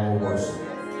of our worship.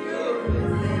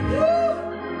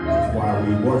 That's why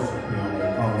we worship him,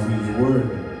 because he's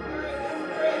worthy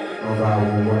of our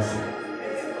worship.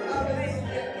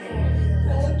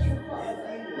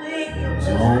 As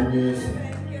long as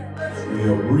we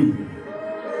are breathing,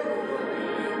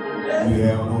 we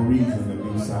have no reason to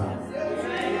be silent.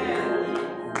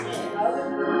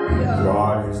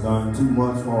 God has done too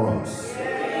much for us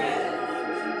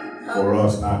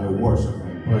not to worship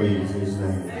and praise his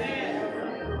name.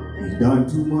 He's done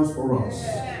too much for us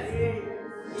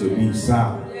to be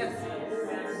silent.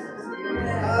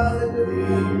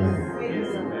 Amen. Amen.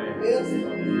 He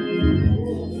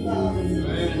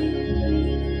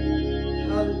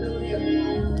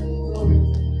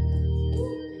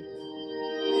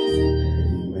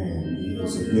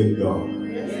is a good God.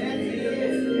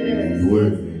 He's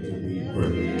worthy to be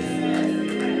praised.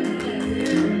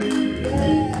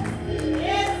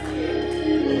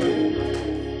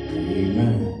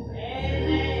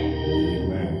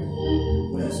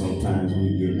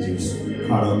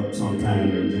 Caught up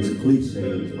sometimes in just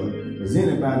cliches, but does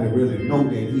anybody really know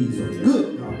that he's a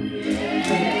good God?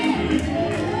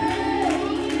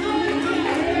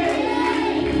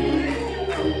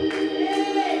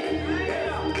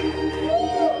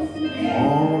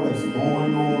 All that's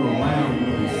going on around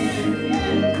us,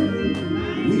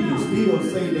 we can still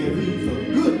say that he's a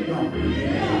good God.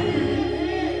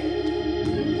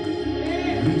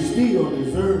 He still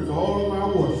deserves all of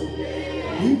our worship.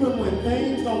 Even when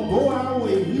things don't go our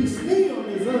way, he still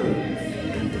deserves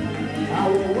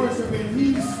our worship, and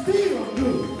he's still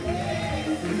good.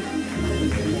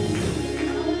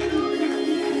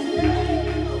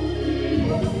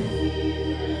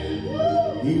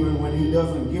 he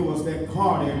doesn't give us that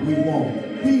car that we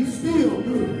want, he's still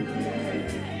good.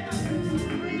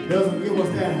 He doesn't give us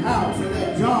that house or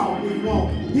that job we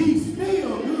want, he's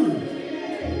still good.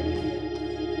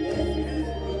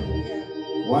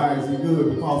 Why is he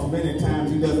good? Because many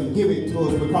times he doesn't give it to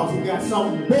us because he got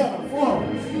something better for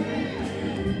us.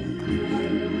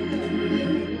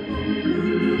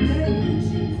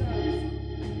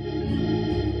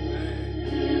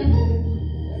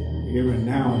 Every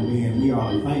now and then we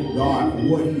ought to thank God for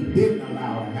what he didn't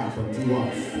allow to happen to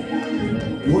us.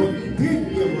 What he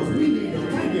did give us, we need to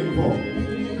thank him for.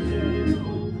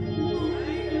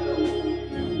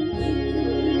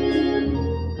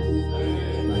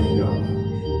 Thank God.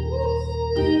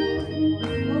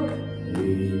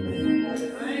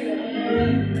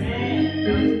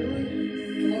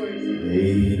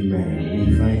 Amen. Amen.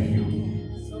 We thank him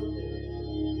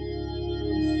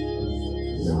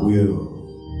that we're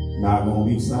not going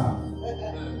to be silent,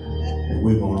 and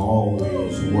we're going to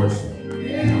always worship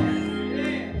him.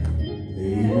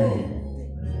 Amen.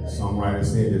 Songwriter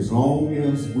said, as long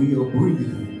as we are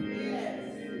breathing,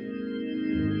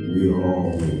 we'll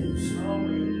always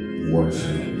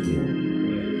worship him.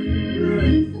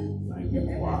 Thank you,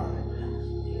 Father.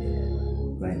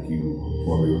 Thank you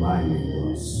for reminding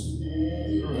us.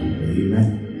 Amen.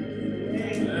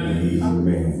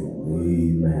 Amen.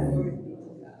 Amen.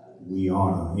 We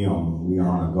honor him. We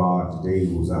honor God today,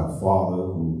 who is our Father,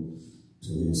 who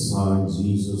to his Son,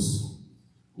 Jesus,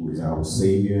 who is our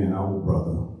Savior and our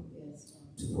brother,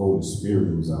 to the Holy Spirit,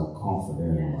 who is our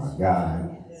confidant and our guide,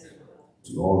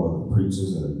 to all of the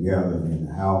preachers that are gathered in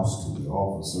the house, to the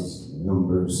officers and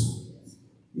members.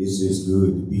 It's just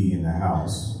good to be in the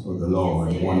house of the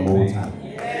Lord one more time.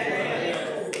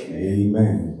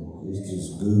 Amen. It's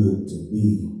just good to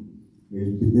be.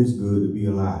 It's good to be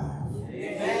alive.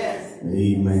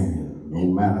 Amen. No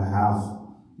matter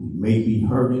how we may be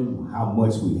hurting, how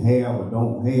much we have or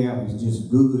don't have, it's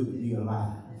just good to be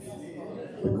alive.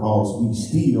 Because we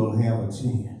still have a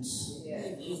chance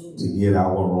to get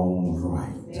our wrongs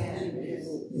right.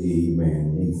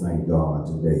 Amen. We thank God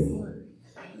today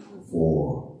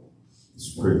for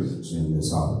this privilege and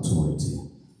this opportunity.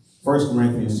 1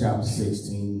 Corinthians chapter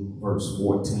 16, verse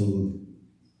 14.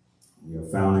 We are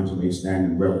found, you may stand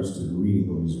in reverence to the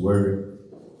reading of his word.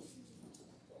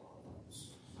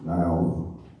 Not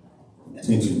our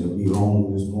intention to be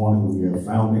long this morning. We have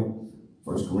found it.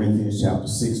 1 Corinthians chapter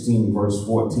 16, verse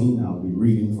 14. I'll be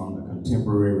reading from the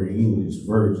Contemporary English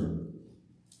Version.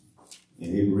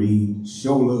 And it reads,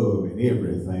 show love in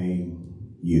everything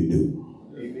you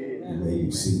do. Amen. And there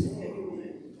you see it.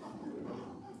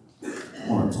 I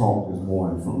want to talk this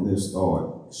morning from this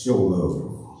thought. Show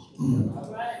love.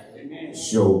 Amen.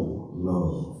 Show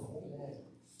love.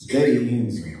 Today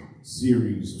ends a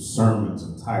series of sermons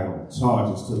entitled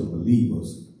Charges to the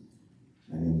Believers.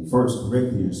 And in 1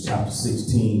 Corinthians chapter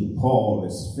 16, Paul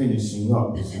is finishing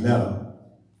up his letter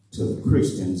to the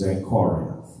Christians at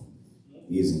Corinth.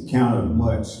 He has encountered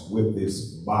much with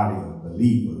this body of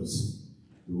believers,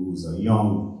 who's a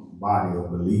young body of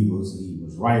believers. He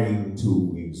was writing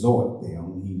to exhort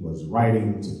them. He was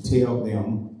writing to tell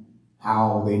them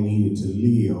how they needed to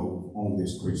live on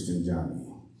this Christian journey.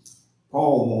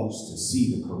 Paul wants to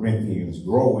see the Corinthians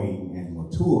growing and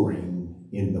maturing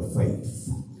in the faith.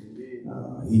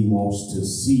 He wants to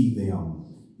see them.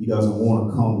 He doesn't want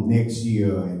to come next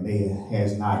year and there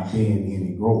has not been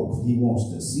any growth. He wants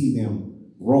to see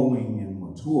them growing and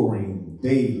maturing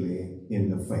daily in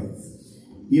the faith.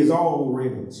 He has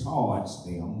already charged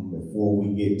them before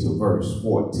we get to verse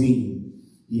 14.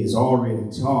 He has already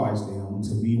charged them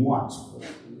to be watchful,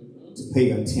 to pay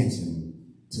attention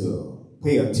to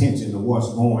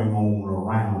what's going on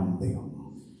around them.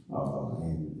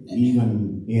 And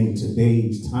even in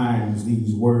today's times,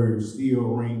 these words still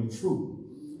ring true.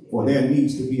 For there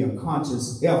needs to be a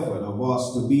conscious effort of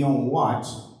us to be on watch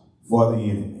for the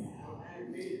enemy.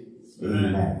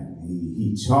 Amen.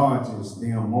 He charges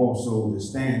them also to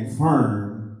stand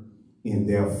firm in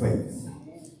their faith.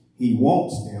 He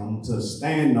wants them to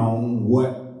stand on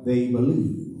what they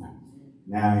believe.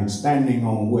 Now, in standing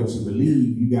on what you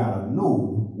believe, you got to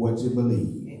know what you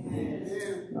believe.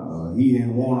 He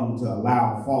didn't want them to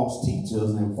allow false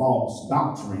teachers and false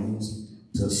doctrines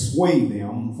to sway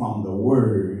them from the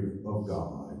word of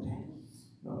God.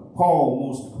 Paul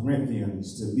wants the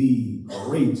Corinthians to be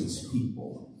courageous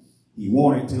people. He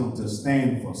wanted them to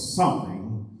stand for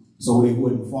something so they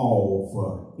wouldn't fall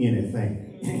for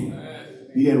anything.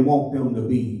 He didn't want them to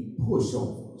be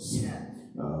pushovers.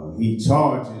 He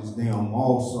charges them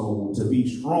also to be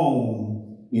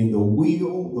strong in the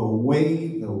will, the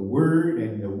way, the word,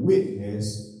 and the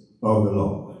witness of the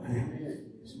Lord.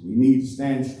 We need to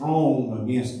stand strong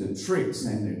against the tricks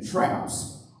and the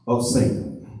traps of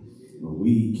Satan.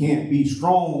 We can't be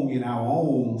strong in our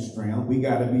own strength. We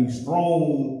got to be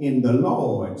strong in the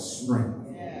Lord's strength.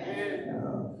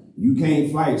 You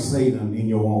can't fight Satan in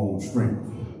your own strength.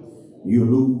 You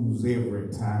lose every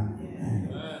time.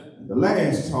 The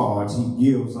last charge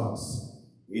he gives us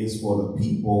is for the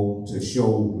people to show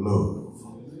love.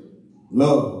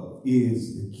 Love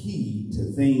is the key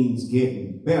to things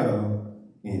getting better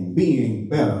and being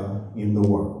better in the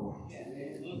world.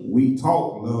 We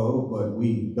talk love, but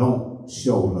we don't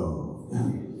show love.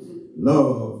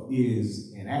 Love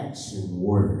is an action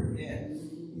word.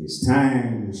 It's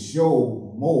time to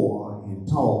show more and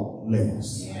talk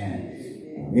less.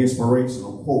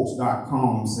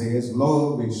 Inspirationalquotes.com says,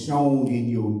 love is shown in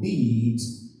your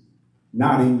deeds,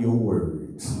 not in your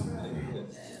words.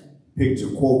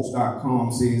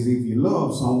 Picturequotes.com says, if you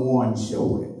love someone,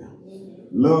 show it.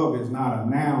 Love is not a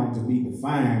noun to be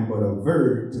defined, but a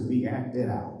verb to be acted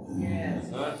out.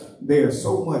 There's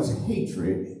so much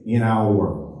hatred in our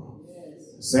world.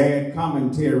 Sad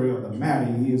commentary of the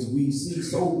matter is we see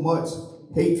so much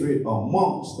hatred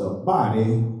amongst the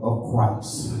body of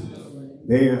Christ.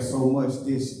 There's so much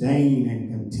disdain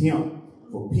and contempt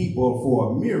for people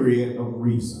for a myriad of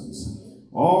reasons.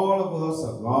 All of us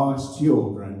are God's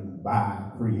children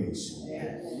by creation.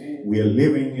 We are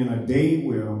living in a day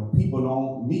where people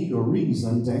don't need a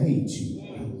reason to hate you.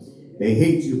 They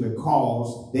hate you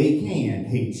because they can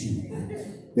hate you.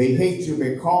 They hate you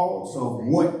because of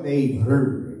what they've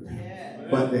heard.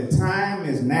 But the time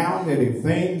is now that if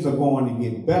things are going to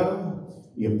get better,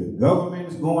 if the government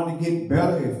is going to get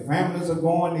better, if families are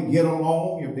going to get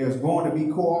along, if there's going to be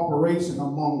cooperation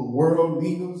among world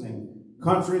leaders and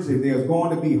countries, if there's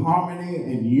going to be harmony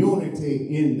and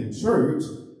unity in the church,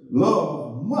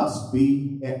 love must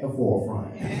be at the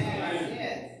forefront.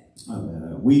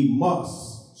 We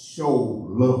must show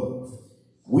love.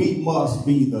 We must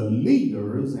be the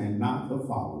leaders and not the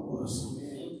followers.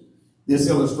 This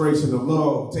illustration of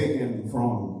love, taken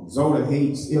from Zoda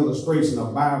Haight's illustration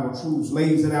of Bible truths,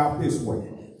 lays it out this way.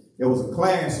 There was a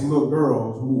class of little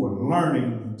girls who were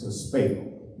learning to spell.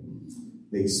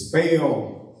 They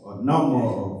spelled a number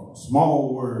of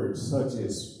small words such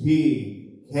as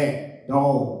pig, cat,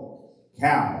 dog,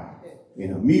 cow,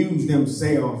 and amused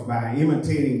themselves by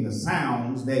imitating the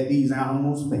sounds that these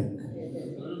animals make.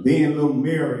 Then little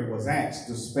Mary was asked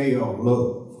to spell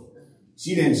love.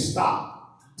 She didn't stop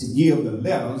to give the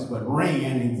letters, but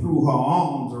ran and threw her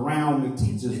arms around the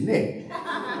teacher's neck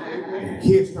and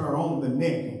kissed her on the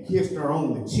neck and kissed her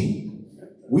on the cheek.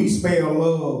 We spell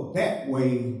love that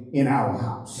way in our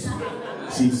house.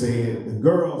 She said. The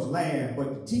girls laughed,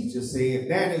 but the teacher said,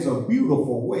 that is a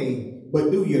beautiful way, but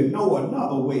do you know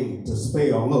another way to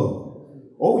spell love?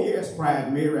 Oh yes,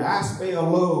 cried Mary, I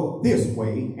spell love this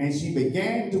way. And she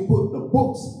began to put the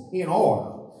books in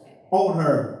order on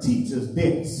her teacher's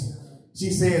desk. She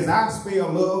says, I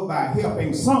spell love by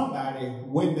helping somebody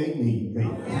when they need me.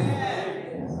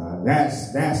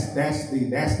 That's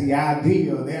the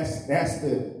idea. That's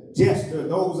the gesture.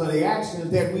 Those are the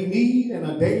actions that we need in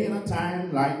a day and a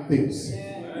time like this.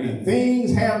 And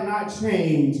things have not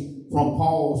changed from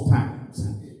Paul's times.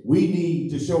 We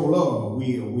need to show love.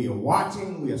 We are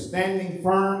watching. We are standing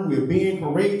firm. We're being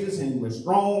courageous, and we're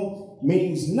strong.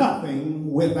 Means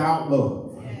nothing without love.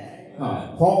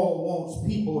 Paul wants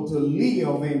people to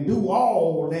live and do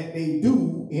all that they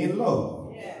do in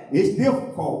love. It's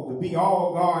difficult to be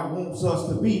all God wants us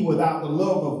to be without the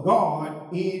love of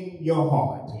God in your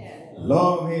heart.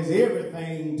 Love has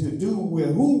everything to do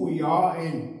with who we are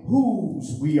and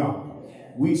whose we are.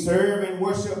 We serve and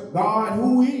worship God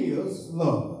who is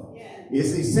love.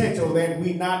 It's essential that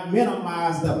we not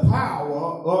minimize the power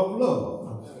of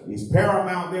love. It's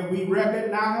paramount that we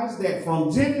recognize that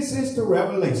from Genesis to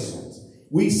Revelations,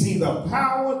 we see the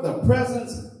power, the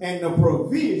presence, and the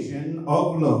provision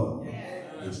of love.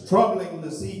 It's troubling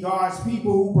to see God's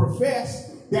people who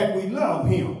profess that we love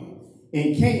him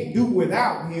and can't do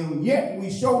without him, yet we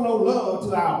show no love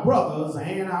to our brothers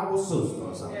and our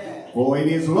sisters. For it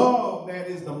is love that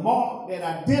is the mark that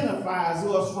identifies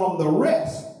us from the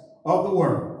rest of the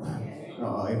world.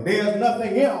 If there's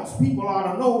nothing else, people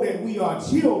ought to know that we are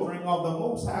children of the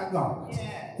Most High God.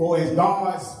 For as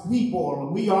God's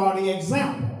people, we are the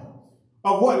example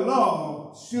of what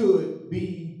love should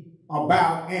be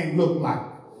about and look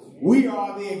like. We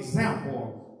are the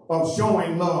example of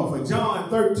showing love. For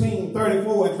John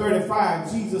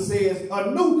 13:34-35, Jesus says, a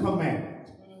new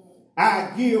commandment I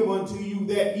give unto you,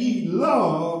 that ye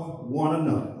love one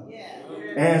another.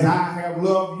 As I have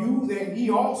loved you, that ye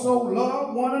also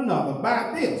love one another.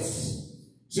 By this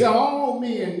shall all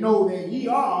men know that ye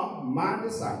are my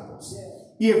disciples,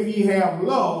 if ye have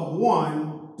love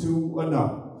one to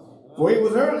another. For it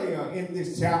was earlier in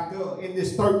this chapter, in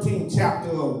this 13th chapter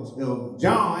of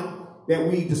John, that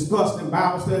we discussed in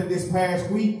Bible study this past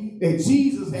week, that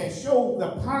Jesus had showed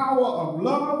the power of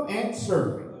love and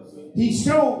serving. He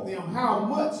showed them how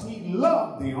much he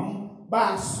loved them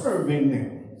by serving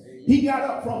them. He got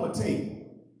up from a table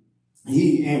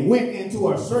and went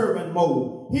into a servant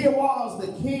mode. Here was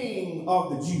the King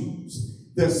of the Jews,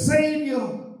 the Savior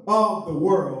of the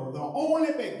world, the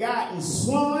only begotten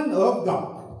Son of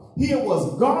God. Here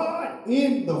was God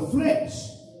in the flesh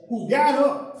who got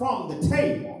up from the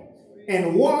table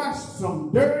and washed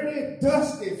some dirty,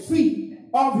 dusty feet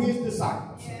of his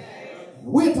disciples.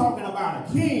 We're talking about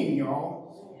a king,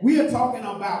 y'all. We're talking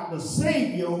about the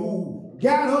Savior who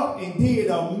got up and did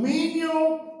a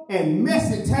menial and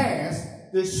messy task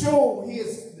to show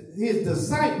his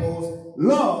disciples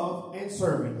love and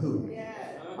servanthood.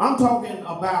 I'm talking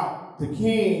about the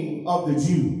King of the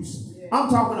Jews. I'm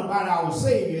talking about our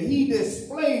Savior. He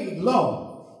displayed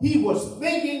love. He was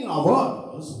thinking of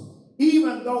others,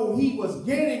 even though he was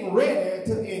getting ready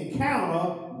to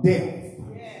encounter death.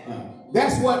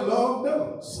 That's what love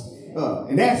does.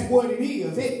 And that's what it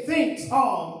is. It thinks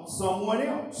of someone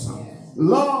else.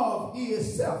 Love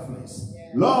is selfless.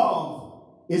 Love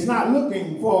is not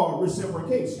looking for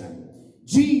reciprocation.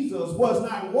 Jesus was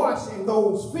not washing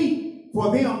those feet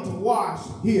for them to wash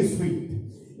his feet.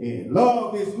 And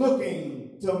love is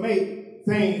looking to make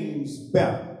things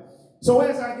better. So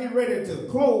as I get ready to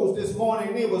close this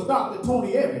morning, it was Dr.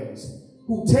 Tony Evans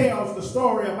who tells the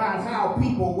story about how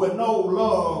people would know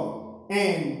love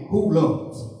and who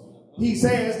loves. He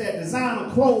says that designer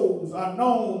clothes are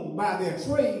known by their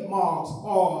trademarks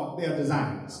or their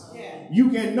designs. You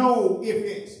can know if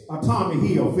it's a Tommy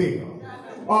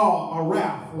Hilfiger or a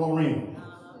Ralph Lauren.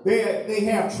 They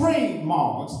have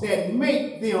trademarks that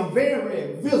make them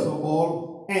very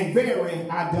visible and very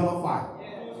identifiable.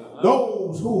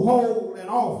 Those who hold an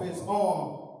office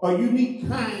or a unique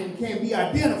kind can be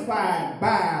identified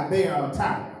by their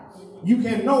attire. You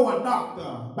can know a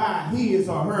doctor by his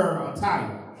or her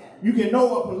attire. You can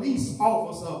know a police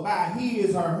officer by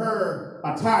his or her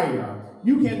attire.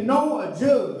 You can know a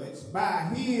judge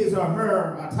by his or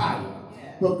her attire.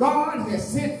 But God has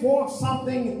set forth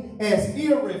something as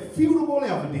irrefutable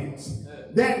evidence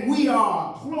that we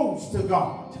are close to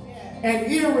God. An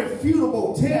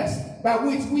irrefutable test by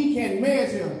which we can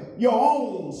measure your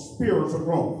own spiritual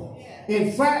growth.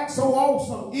 In fact, so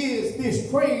awesome is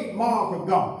this trademark of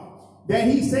God that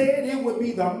he said it would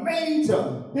be the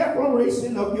major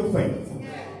declaration of your faith.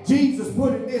 Jesus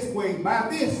put it this way: by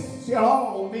this shall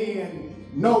all men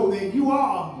know that you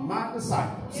are my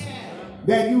disciples,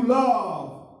 that you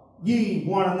love ye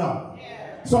one another.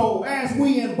 So as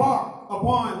we embark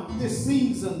upon this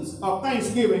seasons of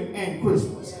Thanksgiving and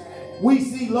Christmas, we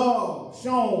see love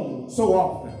shown so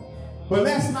often. But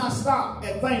let's not stop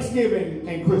at Thanksgiving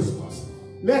and Christmas.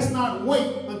 Let's not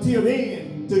wait until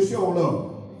then to show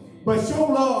love, but show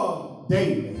love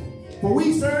daily. For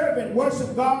we serve and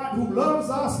worship God who loves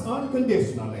us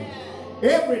unconditionally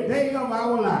every day of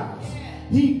our lives.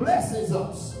 He blesses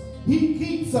us. He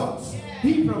keeps us.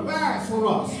 He provides for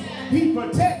us. He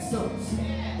protects us,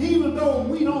 even though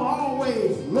we don't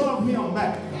always love him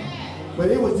back.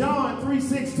 But it was John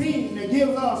 3:16 that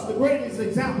gives us the greatest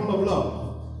example of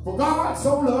love. For God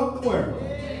so loved the world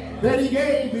that he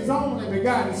gave his only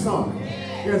begotten Son,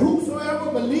 that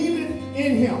whosoever believeth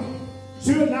in him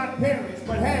should not perish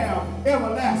but have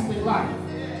everlasting life.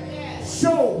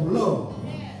 Show love.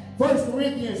 1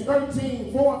 Corinthians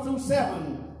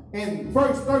 13:4-7 and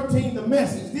verse 13, the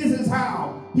Message. This is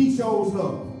how he shows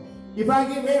love. If I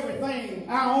give everything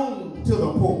I own to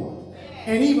the poor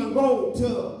and even go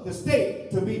to the stake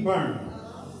to be burned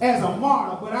as a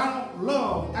martyr, but I don't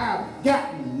love, I've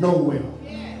gotten nowhere.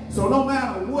 So no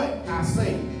matter what I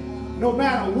say, no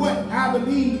matter what I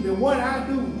believe and what I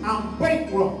do, I'm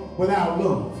bankrupt without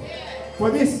love. For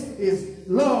this is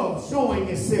love showing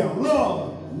itself.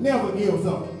 Love never gives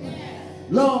up.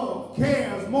 Love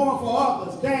cares more for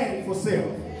others than for self.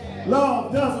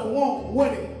 Love doesn't want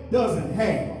what it doesn't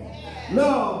have.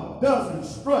 Love doesn't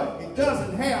strut. It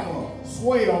doesn't have a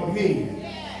swelled head.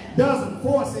 Doesn't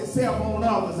force itself on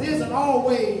others. Isn't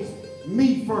always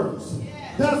me first.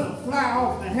 Doesn't fly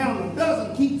off the handle.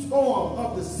 Doesn't keep score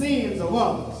of the sins of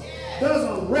others.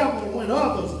 Doesn't revel when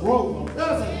others grow.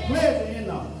 Doesn't pleasure in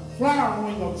the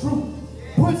flowering of truth.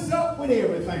 Puts up with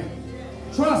everything.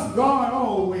 Trusts God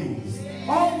always.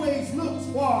 Always looks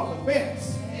for the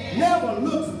best. Never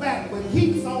looks back, but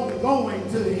keeps on going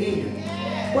to the end.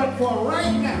 But for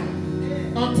right now,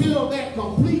 until that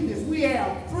completeness, we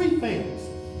have three things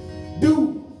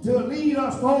due to lead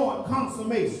us toward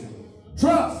consummation.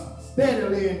 Trust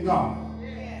steadily in God.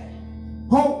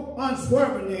 Hope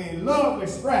unswervingly, and love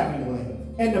extravagantly.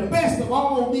 And the best of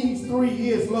all these three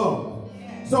is love.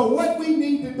 So what we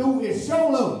need to do is show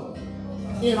love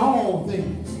in all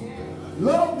things.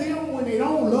 Love them when they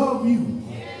don't love you.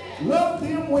 Love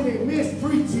them when they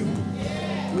mistreat you.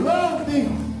 Love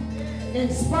them in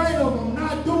spite of them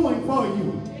not doing for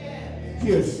you.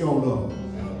 Just show love.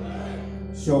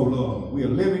 Show love. We are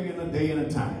living in a day and a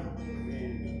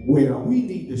time where we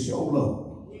need to show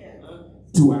love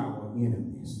to our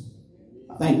enemies.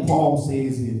 I think Paul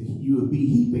says that you would be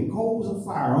heaping coals of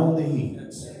fire on their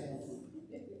heads.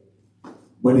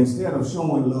 But instead of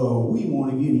showing love, we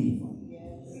want to get even.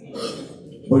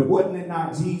 But wasn't it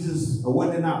not Jesus, or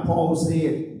wasn't it not Paul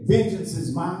said, vengeance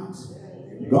is mine?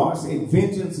 God said,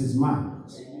 vengeance is mine.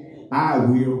 I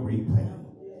will repay.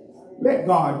 Let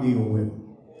God deal with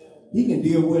them. He can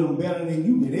deal with them better than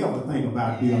you can ever think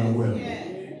about dealing with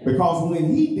them. Because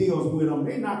when he deals with them,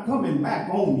 they're not coming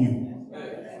back on you.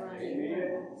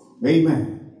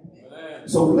 Amen.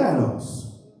 So let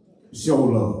us show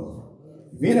love.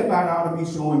 If anybody ought to be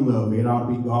showing love, it ought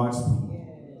to be God's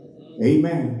people.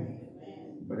 Amen.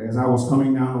 But as I was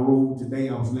coming down the road today,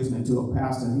 I was listening to a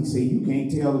pastor, and he said, you can't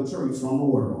tell the church from the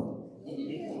world.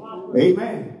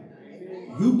 Amen.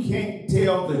 You can't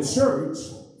tell the church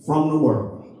from the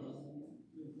world.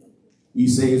 He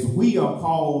says, we are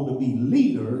called to be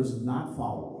leaders, not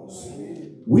followers.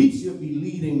 We should be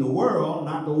leading the world,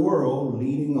 not the world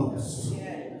leading us.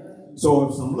 So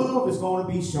if some love is going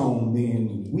to be shown,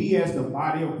 then we as the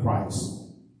body of Christ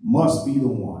must be the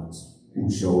ones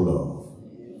who show love.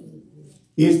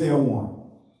 Is there one?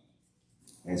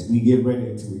 As we get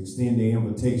ready to extend the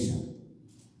invitation,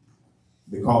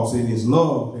 because it is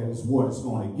love that is what is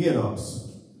going to get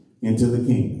us into the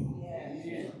kingdom.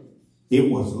 It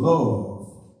was love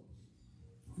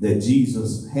that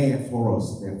Jesus had for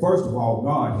us. That first of all,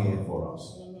 God had for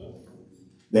us.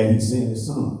 That he sent his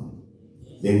son.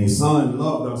 That his son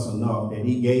loved us enough that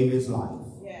he gave his life.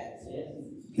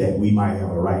 That we might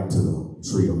have a right to the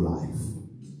tree of life.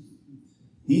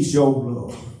 He showed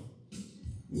love.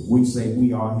 If we say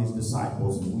we are his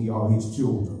disciples and we are his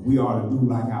children, we ought to do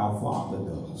like our Father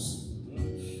does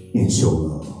and show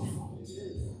love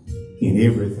in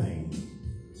everything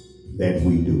that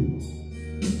we do.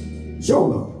 Show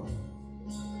love.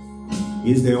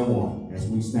 Is there one? As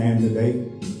we stand today,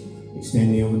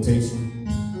 extend the invitation.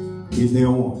 Is there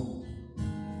one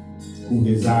who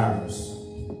desires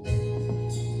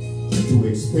to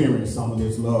experience some of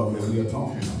this love that we are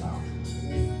talking about?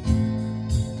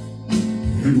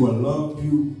 He will love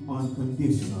you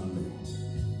unconditionally.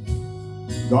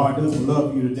 God doesn't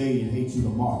love you today and hate you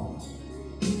tomorrow.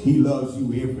 He loves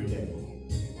you every day.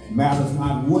 It matters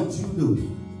not what you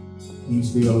do, he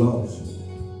still loves you.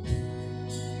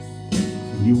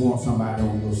 You want somebody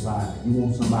on your side. You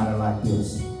want somebody like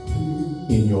this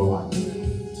in your life.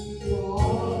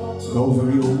 Those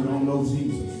of you who don't know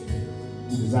Jesus,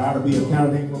 who desire to be a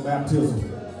candidate for baptism,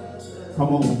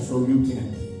 come on so you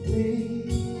can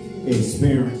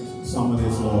experience some of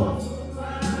this love.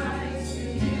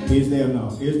 Is there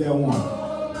enough? Is there one?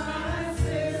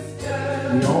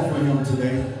 We offer him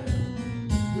today.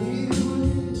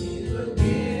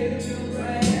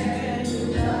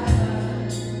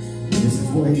 This is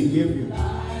what he gives you.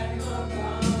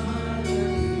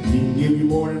 He can give you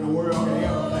more than the world can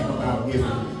ever think about giving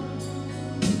you.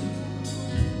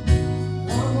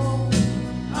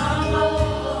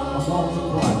 Come on to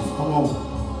Christ. Come on.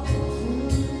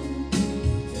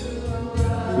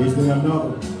 Is there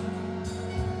another?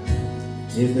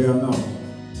 Is there another?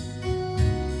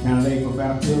 Candidate for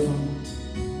baptism,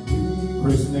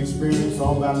 Christian experience,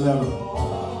 all that letter.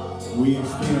 We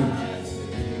extend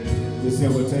this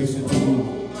invitation to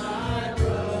you.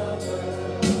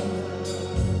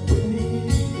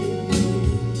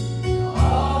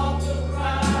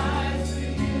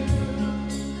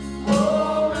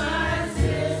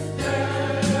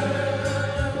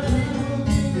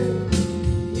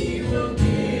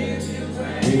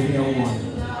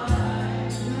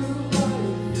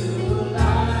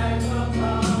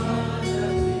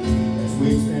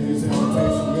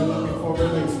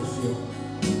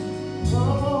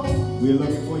 We're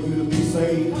looking for you to be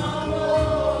saved.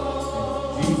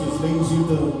 Jesus leads you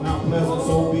to Mount Pleasant,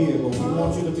 so be it, but we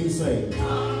want you to be saved.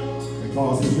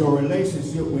 Because it's your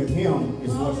relationship with him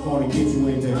is what's going to get you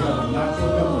into heaven. Not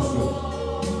your membership,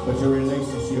 but your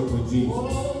relationship with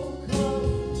Jesus.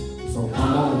 So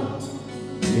come on.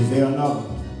 Is there another?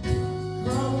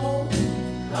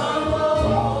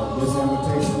 Wow, this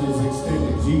invitation is extended.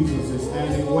 Jesus is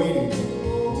standing waiting.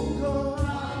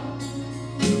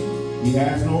 He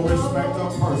has no respect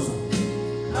of person.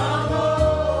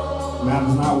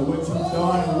 Matters not what you've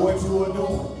done and what you are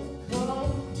doing.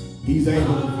 He's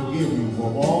able to forgive you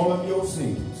for all of your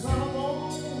sins.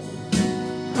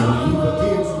 And when he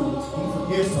forgives you, he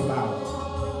forgets about it.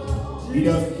 He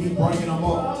doesn't keep bringing them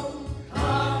up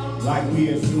like we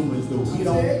as humans do. He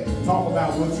don't talk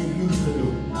about what you used to do.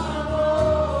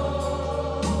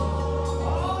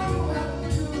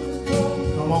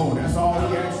 Come on, that's all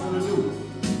he asks you to do.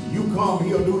 You come,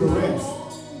 he'll do the rest.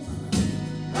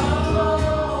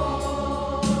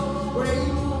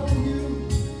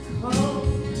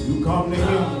 You come to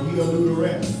him, he'll do the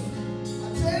rest.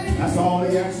 That's all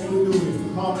he asks you to do is to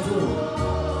come to him.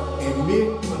 Admit,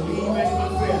 believe, and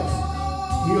confess.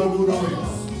 He'll do the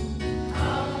rest.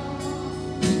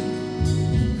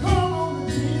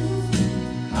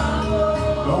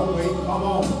 Don't wait, come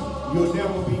on. You'll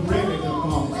never be ready to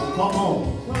come, so come on.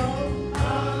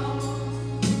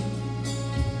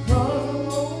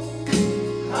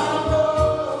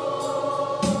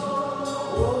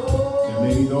 There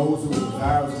may be those who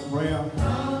desire of prayer.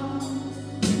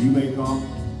 You may come.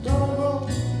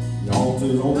 The altar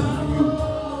is open for you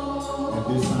at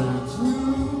this time.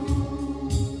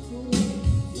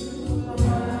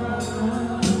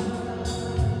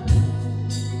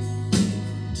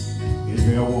 Is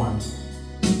there one?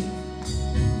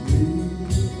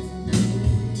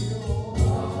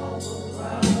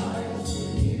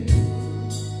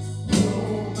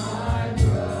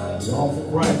 You're all for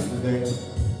Christ today.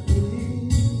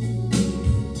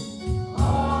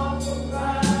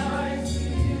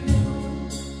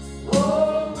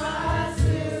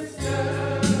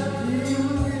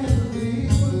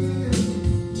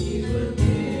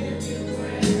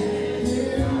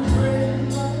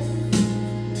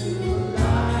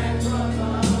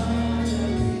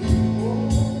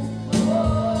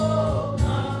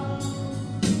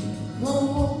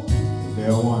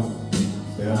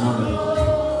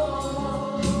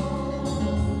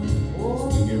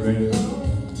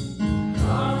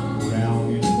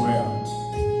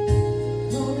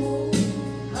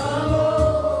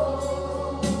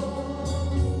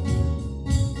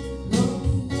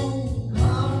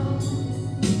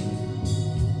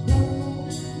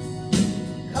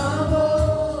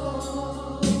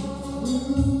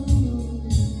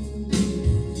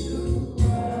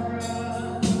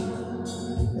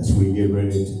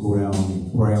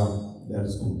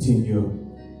 Continue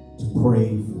to pray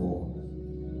for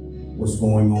what's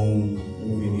going on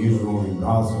in Israel and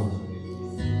Gaza.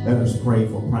 Let us pray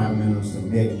for Prime Minister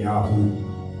Netanyahu.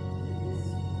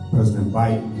 President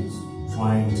Biden is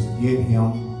trying to get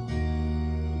him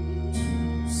to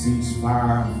cease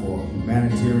fire for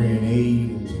humanitarian aid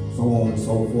and so on and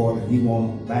so forth, and he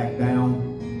won't back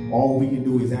down. All we can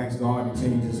do is ask God to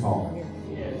change his heart.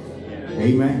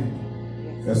 Amen.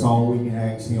 That's all we can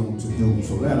ask him to do.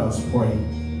 So let us pray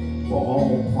for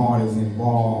all parties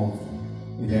involved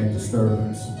in that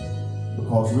disturbance,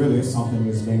 because really it's something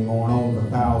that's been going on for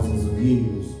thousands of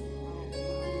years,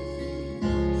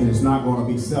 and it's not going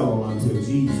to be settled until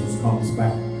Jesus comes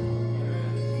back.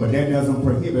 But that doesn't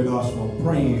prohibit us from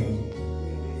praying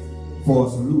for a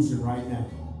solution right now,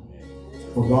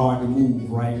 for God to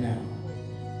move right now.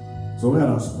 So let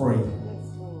us pray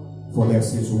for that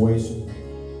situation.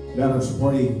 Let us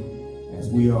pray as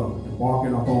we are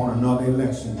embarking upon another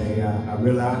election day. I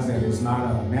realize that it's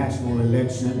not a national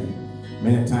election, and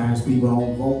many times people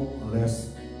don't vote unless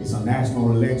it's a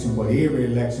national election, but every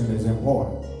election is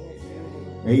important.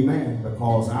 Amen.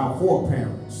 Because our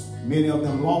foreparents, many of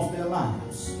them lost their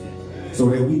lives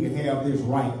so that we can have this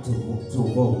right to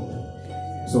vote.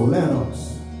 So let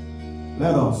us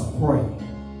pray.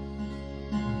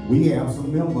 We have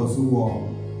some members who are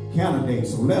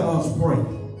candidates, so let us pray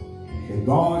that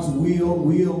God's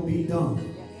will be done.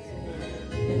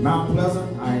 In Mount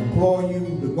Pleasant, I implore you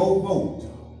to go vote.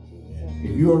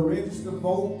 If you're registered to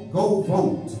vote, go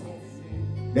vote.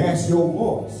 That's your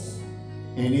voice.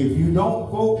 And if you don't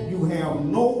vote, you have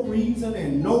no reason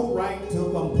and no right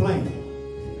to complain.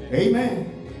 Amen.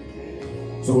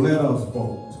 So let us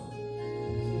vote.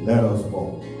 Let us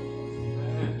vote.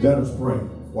 Let us pray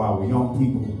for our young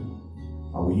people,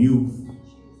 our youth.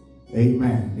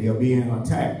 Amen. They are being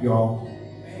attacked, y'all.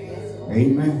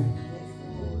 Amen.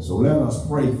 So let us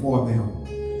pray for them.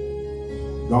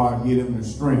 God give them the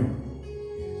strength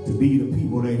to be the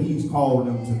people that he's called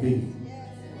them to be,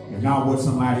 and not what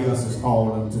somebody else has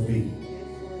called them to be.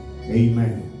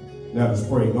 Amen. Let us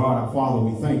pray. God, our Father,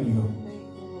 we thank you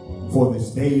for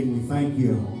this day. We thank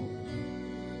you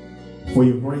for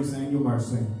your grace and your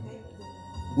mercy.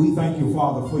 We thank you,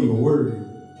 Father, for your word.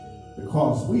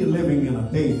 because we are living in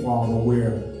a day, Father,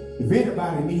 where if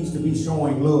anybody needs to be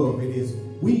showing love, it is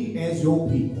we as your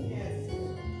people.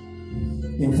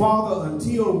 And Father,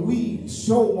 until we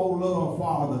show more love,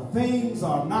 Father, things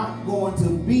are not going to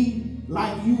be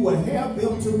like you would have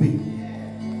them to be.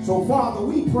 So Father,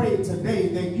 we pray today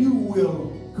that you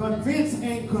will convince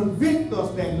and convict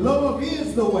us that love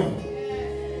is the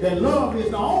way, that love is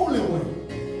the only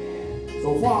way.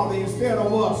 So Father, instead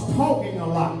of us talking a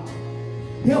lot,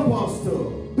 help us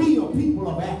to be a people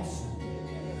of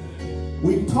action.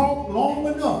 We've talked long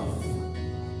enough.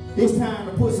 It's time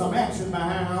to put some action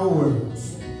behind our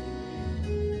words.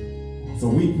 So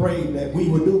we pray that we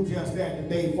will do just that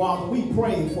today, Father. We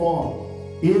pray for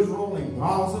Israel and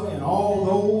Gaza and all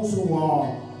those who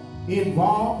are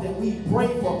involved. And we pray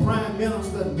for Prime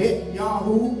Minister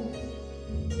Netanyahu.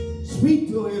 Speak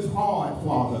to his heart,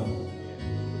 Father.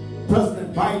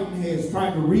 President Biden has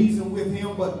tried to reason with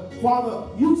him, but Father,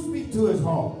 you speak to his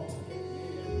heart.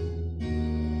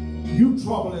 You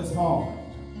trouble his heart,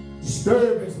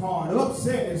 disturb his heart,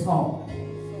 upset his heart.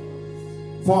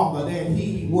 Father, that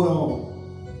he will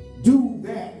do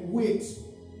that which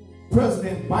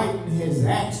President Biden has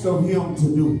asked of him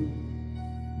to do.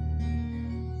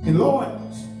 And Lord,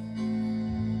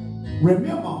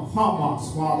 remember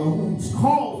Hamas, Father, who's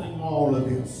causing all of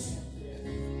this.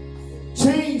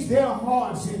 Change their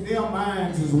hearts and their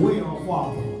minds as well,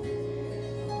 Father.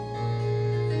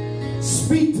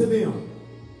 Speak to them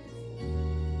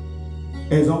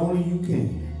as only you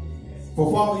can.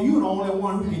 For Father, you're the only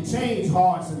one who can change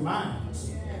hearts and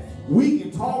minds. We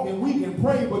can talk and we can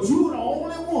pray, but you're the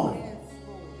only one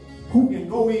who can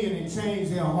go in and change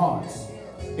their hearts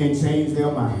and change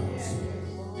their minds.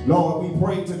 Lord, we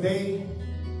pray today,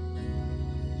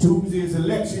 Tuesday is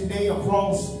election day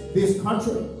across this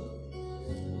country.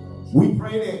 We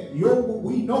pray that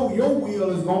we know your will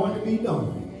is going to be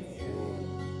done.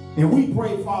 And we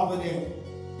pray, Father, that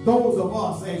those of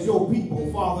us as your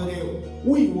people, Father, that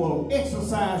we will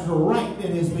exercise the right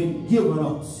that has been given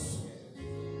us.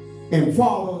 And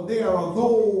Father, there are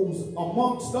those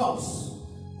amongst us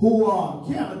who are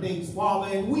candidates,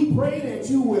 Father, and we pray that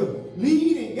you will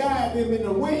lead and guide them in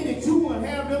the way that you will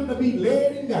have them to be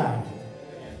led and guided.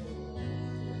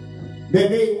 That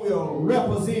they will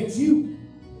represent you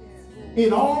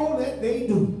in all that they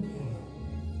do.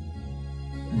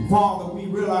 Father, we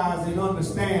realize and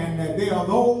understand that there are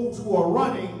those who are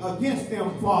running against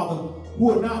them, Father,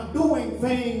 who are not doing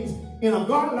things in a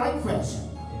godlike fashion.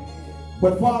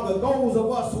 But Father, those of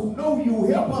us who know you,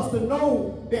 help us to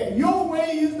know that your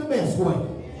way is the best way.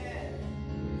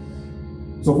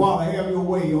 So Father, have your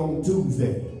way on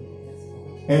Tuesday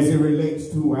as it relates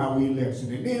to our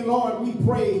election. And then, Lord, we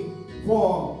pray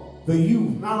for the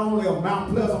youth, not only of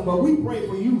Mount Pleasant, but we pray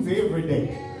for youth every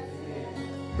day.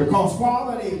 Because,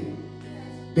 Father,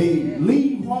 they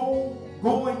leave home,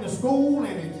 going to school,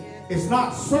 and it's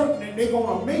not certain that they're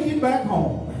going to make it back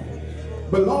home.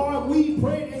 But, Lord, we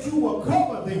pray that you will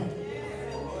cover them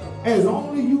as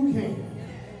only you can.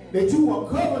 That you will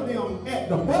cover them at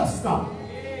the bus stop.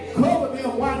 Cover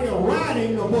them while they're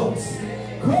riding the bus.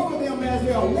 Cover them as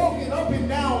they're walking up and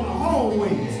down the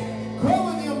hallways.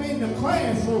 Cover them in the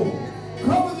classroom.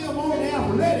 Cover them on the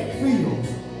athletic fields.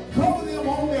 Cover them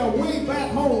on their way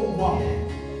back home,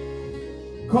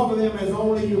 Father. Cover them as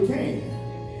only you can.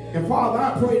 And Father,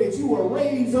 I pray that you will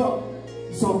raise up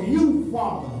some youth,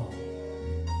 Father,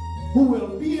 who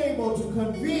will be able to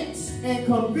convince and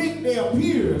convict their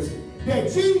peers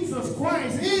that Jesus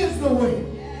Christ is the way.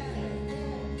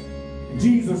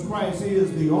 Jesus Christ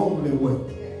is the only way.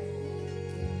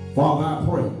 Father, I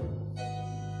pray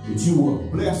that you will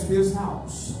bless this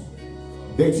house,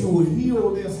 that you will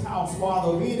heal this house,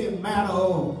 Father, of any matter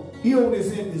of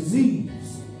illness and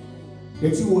disease,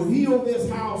 that you will heal this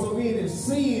house of any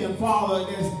sin, Father,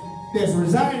 that's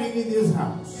residing in this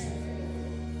house.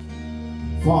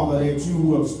 Father, that you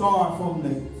will start from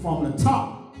the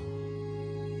top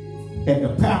at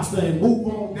the pastor and move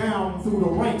on down through the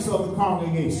ranks of the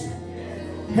congregation.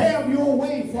 Have your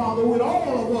way, Father, with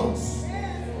all of us.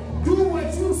 Do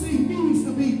what you see needs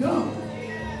to be done.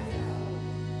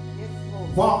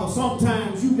 Father,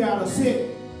 sometimes you got to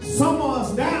sit some of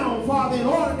us down, Father, in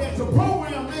order that your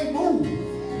program may move.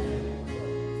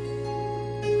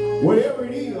 Whatever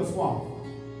it is, Father,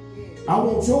 I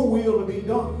want your will to be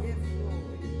done.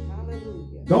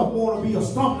 Don't want to be a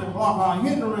stumbling block or a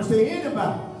hindrance to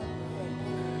anybody.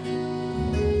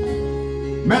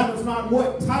 Matters not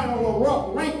what title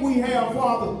or rank we have,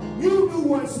 Father. You do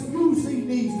what you see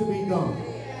needs to be done.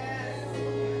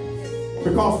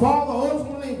 Because, Father,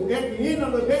 ultimately, at the end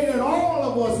of the day, that all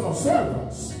of us are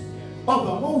servants of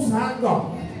the Most High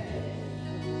God.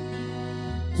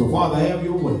 So, Father, have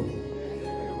your way.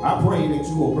 I pray that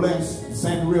you will bless the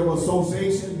Sand River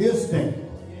Association this day.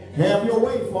 Have your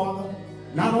way, Father.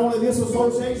 Not only this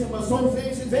association, but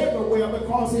associations everywhere,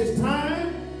 because it's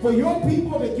time for your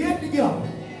people to get together.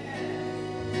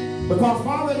 Because,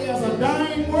 Father, there's a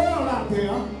dying world out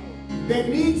there that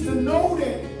needs to know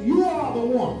that you are the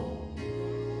one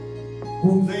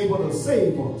who's able to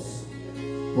save us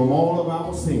from all of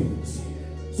our sins.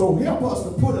 So help us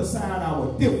to put aside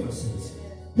our differences.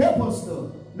 Help us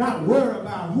to not worry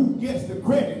about who gets the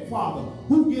credit, Father,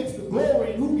 who gets the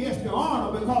glory and who gets the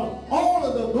honor, because all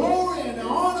of the glory and the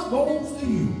honor goes to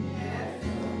you.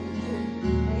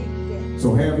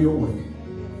 So have your way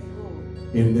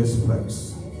in this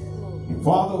place. And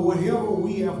Father, whatever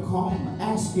we have come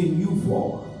asking you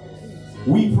for,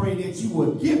 we pray that you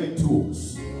will give it to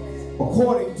us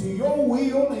according to your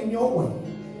will and your way.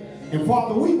 And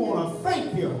Father, we want to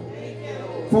thank you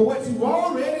for what you've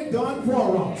already done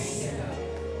for us.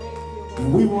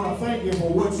 And we want to thank you for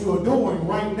what you're doing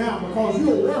right now, because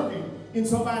you're working in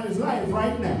somebody's life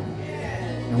right now.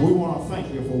 And we want to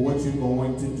thank you for what you're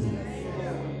going to do.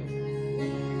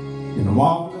 In the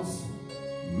marvelous,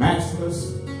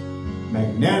 matchless,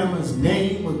 magnanimous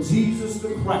name of Jesus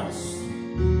the Christ,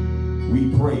 we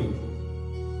pray.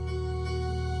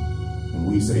 And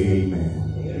we say amen.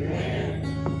 Amen.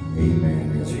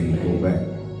 Amen. As we go back.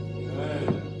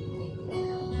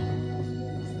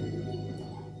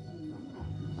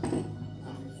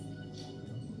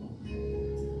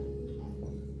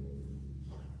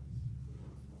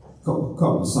 A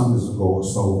couple of Sundays ago or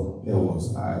so,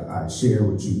 I shared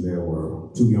with you there were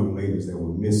two young ladies that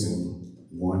were missing,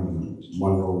 one in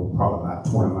Monroe, probably about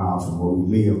 20 miles from where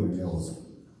we live, and there was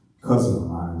a cousin of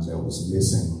mine that was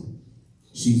missing.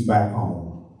 She's back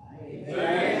home.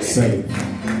 Amen. Safe.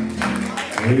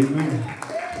 Amen.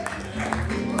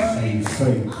 She's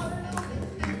safe.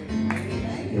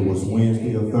 It was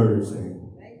Wednesday or Thursday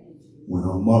when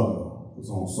her mother was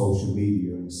on social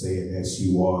media and said that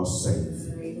she was safe.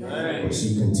 But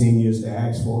she continues to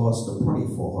ask for us to pray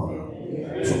for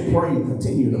her. So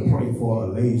continue to pray for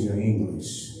Elijah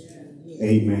English.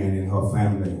 Amen. And her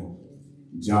family,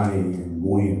 Johnny and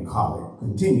Gwen Collett.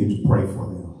 Continue to pray for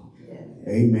them.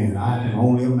 Amen. I can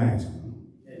only imagine.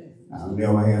 I've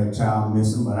never had a child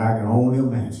missing, but I can only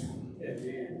imagine.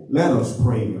 Let us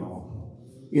pray, y'all.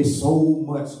 It's so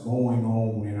much going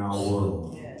on in our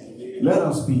world. Let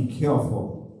us be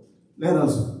careful.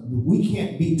 We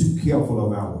can't be too careful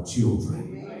of our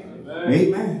children.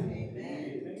 Amen.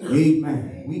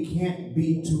 Amen. We can't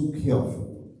be too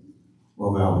careful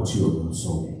of our children.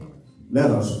 So let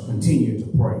us continue to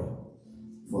pray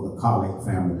for the Collett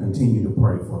family. Continue to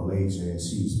pray for Elijah as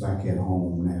she's back at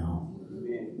home now.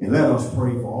 And let us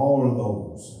pray for all of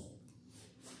those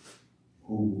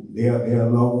who their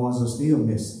loved ones are still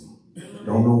missing.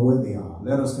 Don't know where they are.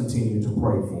 Let us continue to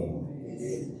pray for them.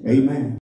 Amen.